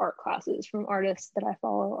lot of art classes from artists that I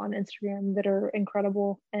follow on Instagram that are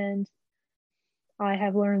incredible. And I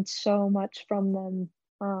have learned so much from them.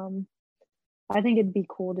 Um, I think it'd be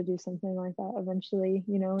cool to do something like that eventually,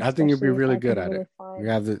 I think you'd be especially if really I good could at it. really find.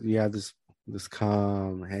 You have this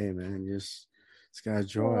calm. Hey man, just gotta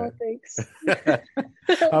draw Oh, it. thanks.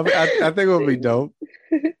 I think it would be dope.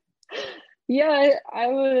 Yeah, I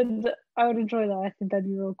would enjoy that. I think that'd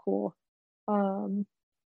be real cool. Um,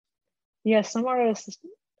 yeah, some artists,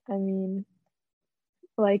 I mean,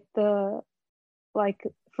 like like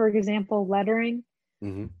for example, lettering.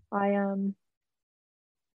 Hmm. I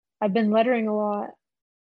I've been lettering a lot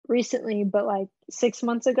recently, but like 6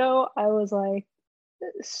 months ago, I was like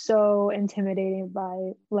so intimidated by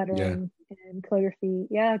Yeah, lettering and calligraphy.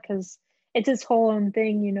 Yeah, because it's its whole own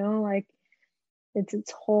thing, like it's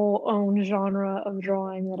its whole own genre of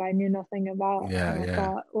drawing that I knew nothing about yeah, and I yeah,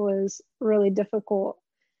 thought was really difficult.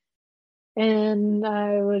 And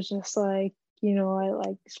I was just like, I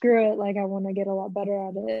like screw it, like I want to get a lot better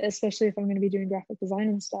at it, especially if I'm going to be doing graphic design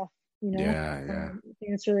and stuff. yeah, yeah. I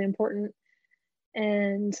think it's really important.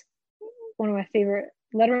 And one of my favorite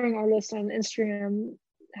lettering artists on Instagram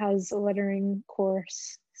has a lettering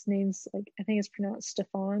course. His name's like, I think it's pronounced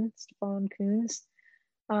Stefan Coons.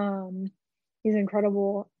 Um, He's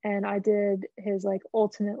incredible. And I did his like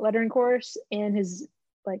ultimate lettering course and his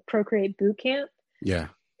like Procreate boot camp. Yeah.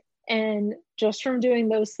 And just from doing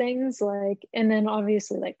those things, like, and then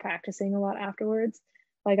obviously like practicing a lot afterwards,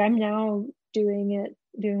 like I'm now doing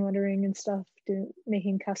lettering and stuff,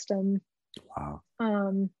 making custom Wow.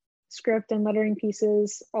 script and lettering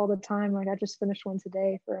pieces all the time. Like I just finished one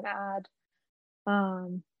today for an ad.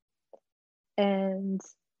 And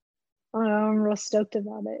I don't know, I'm real stoked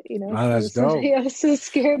about it, Oh, because that's it's something dope. I was so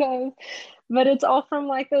scared of. But it's all from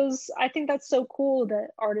like those, I think that's so cool that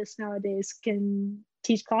artists nowadays can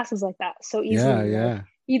teach classes like that so Yeah, easily. Like yeah,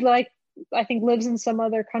 he I think lives in some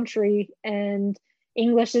other country and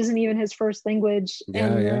English isn't even his first language. yeah,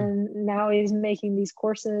 And yeah, then now he's making these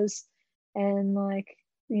courses and like,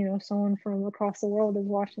 someone from across the world is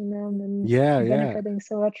watching them and yeah, yeah. benefiting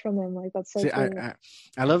so much from them. Like that's so See, cool.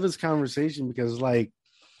 I love this conversation because like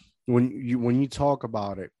when you talk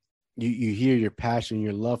about it, you hear your passion,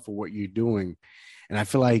 your love for what you're doing, and I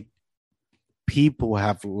feel like people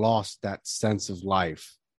have lost that sense of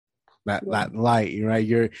life, Yeah. that light, right?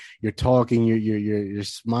 You're talking, you're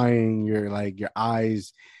smiling, you're like your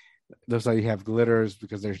eyes looks like you have glitters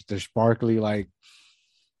because they're sparkly. Like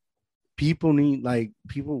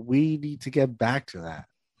we need to get back to that.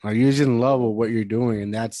 Like you're just in love Yeah. with what you're doing,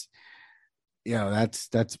 and that's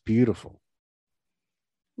beautiful.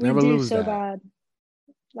 We Never do lose so that. bad.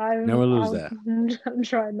 I'm, Never lose I'm that. I'm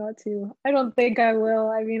trying not to. I don't think I will.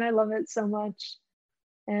 I mean, I love it so much.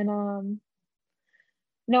 And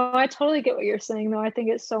no, I totally get what you're saying though. I think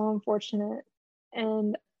it's so unfortunate.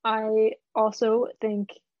 And I also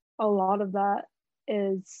think a lot of that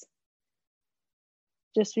is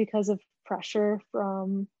just because of pressure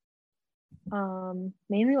from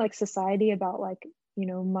mainly like society about like,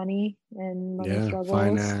 money and money Yeah, struggles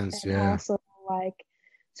finance. and Yeah, also like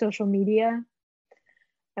social media.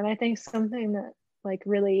 And I think something that like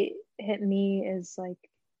really hit me is like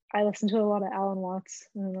I listened to a lot of Alan Watts.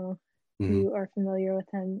 I don't know if hmm, you are familiar with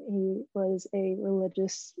him. He was a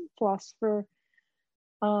religious philosopher.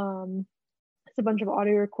 It's a bunch of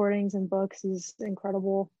audio recordings and books. He's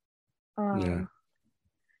incredible. yeah, Um,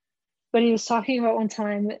 but he was talking about one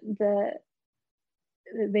time that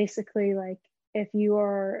basically like if you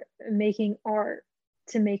are making art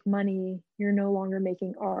to make money, you're no longer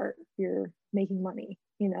making art, you're making money.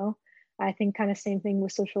 I think kind of same thing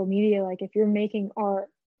with social media. Like if you're making art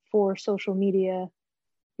for social media,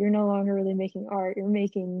 you're no longer really making art, you're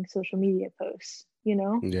making social media posts.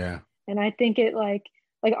 yeah, And I think it like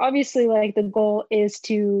obviously like the goal is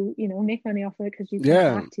to make money off of it because you kind of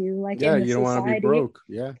yeah, have to like yeah. in the You don't want to be society. broke.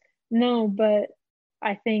 Yeah, No, but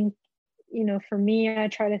I think, for me, I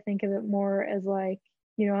try to think of it more as like,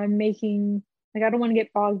 I'm making, like, I don't want to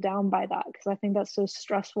get bogged down by that because I think that's so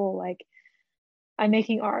stressful. Like, I'm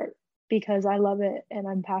making art because I love it and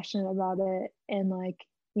I'm passionate about it. And, like,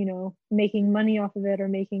 making money off of it or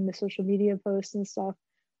making the social media posts and stuff,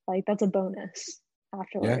 like, that's a bonus yeah,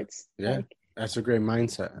 afterwards. yeah. Like, That's a great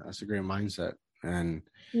mindset. That's a great mindset, and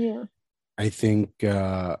yeah. I think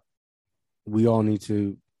we all need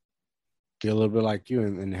to get a little bit like you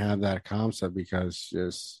and have that concept because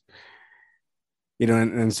just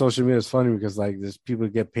and social media is funny because like there's people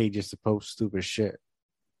get paid just to post stupid shit.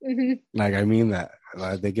 Hmm. Like I mean that.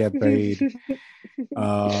 Like they get paid.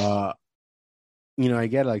 Uh I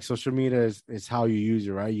get like social media is how you use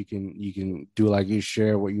it, right? You can do like you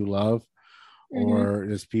share what you love, Hmm. or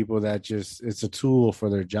there's people that just it's a tool for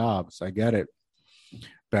their jobs. I get it.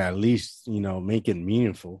 But at least, make it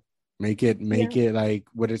meaningful. Make Yeah. it like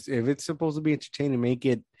what it's if it's supposed to be entertaining, make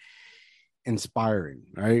it inspiring,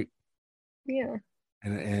 right? Yeah.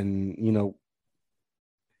 And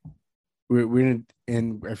we're in,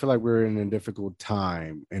 and I feel like we're in a difficult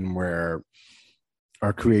time and where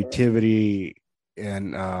our For sure. creativity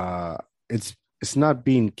and it's not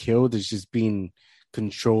being killed, it's just being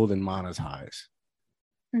controlled and monetized.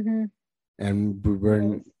 Hmm. And It we're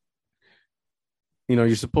is. in,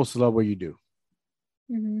 you're supposed to love what you do.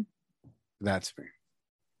 Hmm. That's me.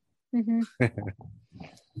 Hmm.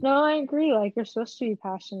 No, I agree. Like, you're supposed to be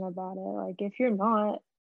passionate about it. Like, if you're not,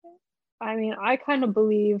 I mean, I kind of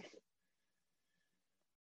believe,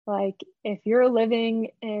 like, if you're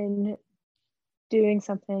living and doing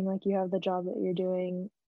something, like you have the job that you're doing,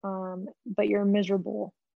 but you're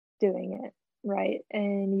miserable doing it, right?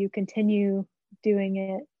 And you continue doing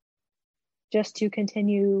it just to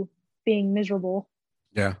continue being miserable,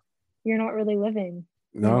 Yeah. you're not really living,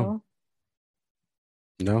 you No, know?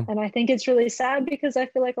 no. And I think it's really sad because I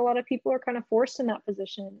feel like a lot of people are kind of forced in that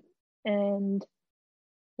position. And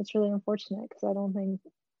it's really unfortunate because I don't think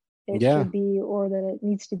it Yeah. should be or that it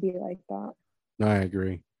needs to be like that. No, I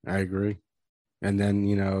agree. I agree. And then,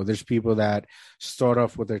 there's people that start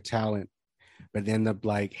off with their talent, but end up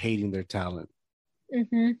like hating their talent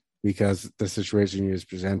because the situation is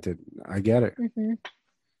presented. I get it.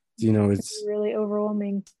 It's really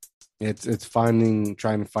overwhelming. It's trying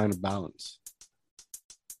to find a balance.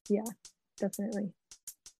 Yeah, definitely.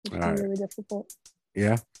 It's really difficult.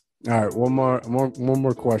 Yeah. All right. One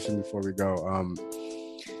more question before we go.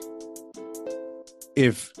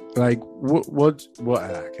 If like what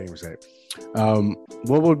I can't even say it.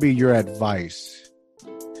 What would be your advice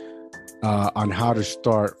on how to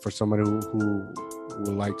start for somebody who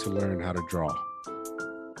would like to learn how to draw?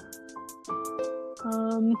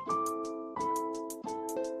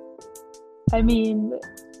 I mean,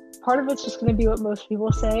 part of it's just going to be what most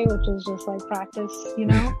people say, which is just like practice,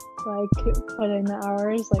 like put in the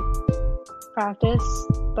hours, like practice.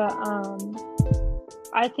 But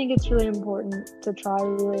I think it's really important to try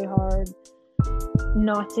really hard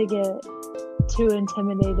not to get too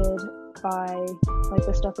intimidated by like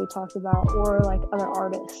the stuff we talked about or like other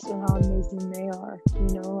artists and how amazing they are.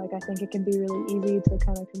 Like I think it can be really easy to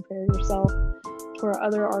kind of compare yourself to where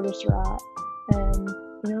other artists are at, and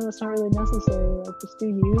it's not really necessary. Like just do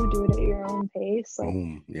it at your own pace.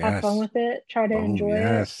 Like have fun with it, try to enjoy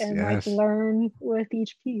it, and like learn with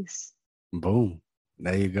each piece. Boom.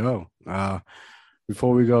 There you go.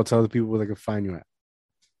 Before we go, tell the people where they can find you at.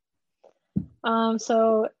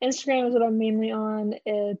 So Instagram is what I'm mainly on.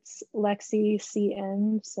 It's Lexy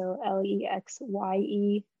CM, so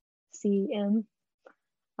LEXYECM.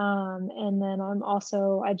 And then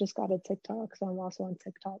I just got a TikTok, so I'm also on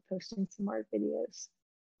TikTok posting some art videos.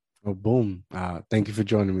 Oh, boom. Thank you for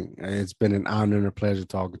joining me. It's been an honor and a pleasure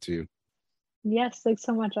talking to you. Yes, thanks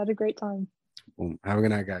so much. I had a great time. Boom. Have a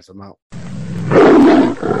good night, guys. I'm out.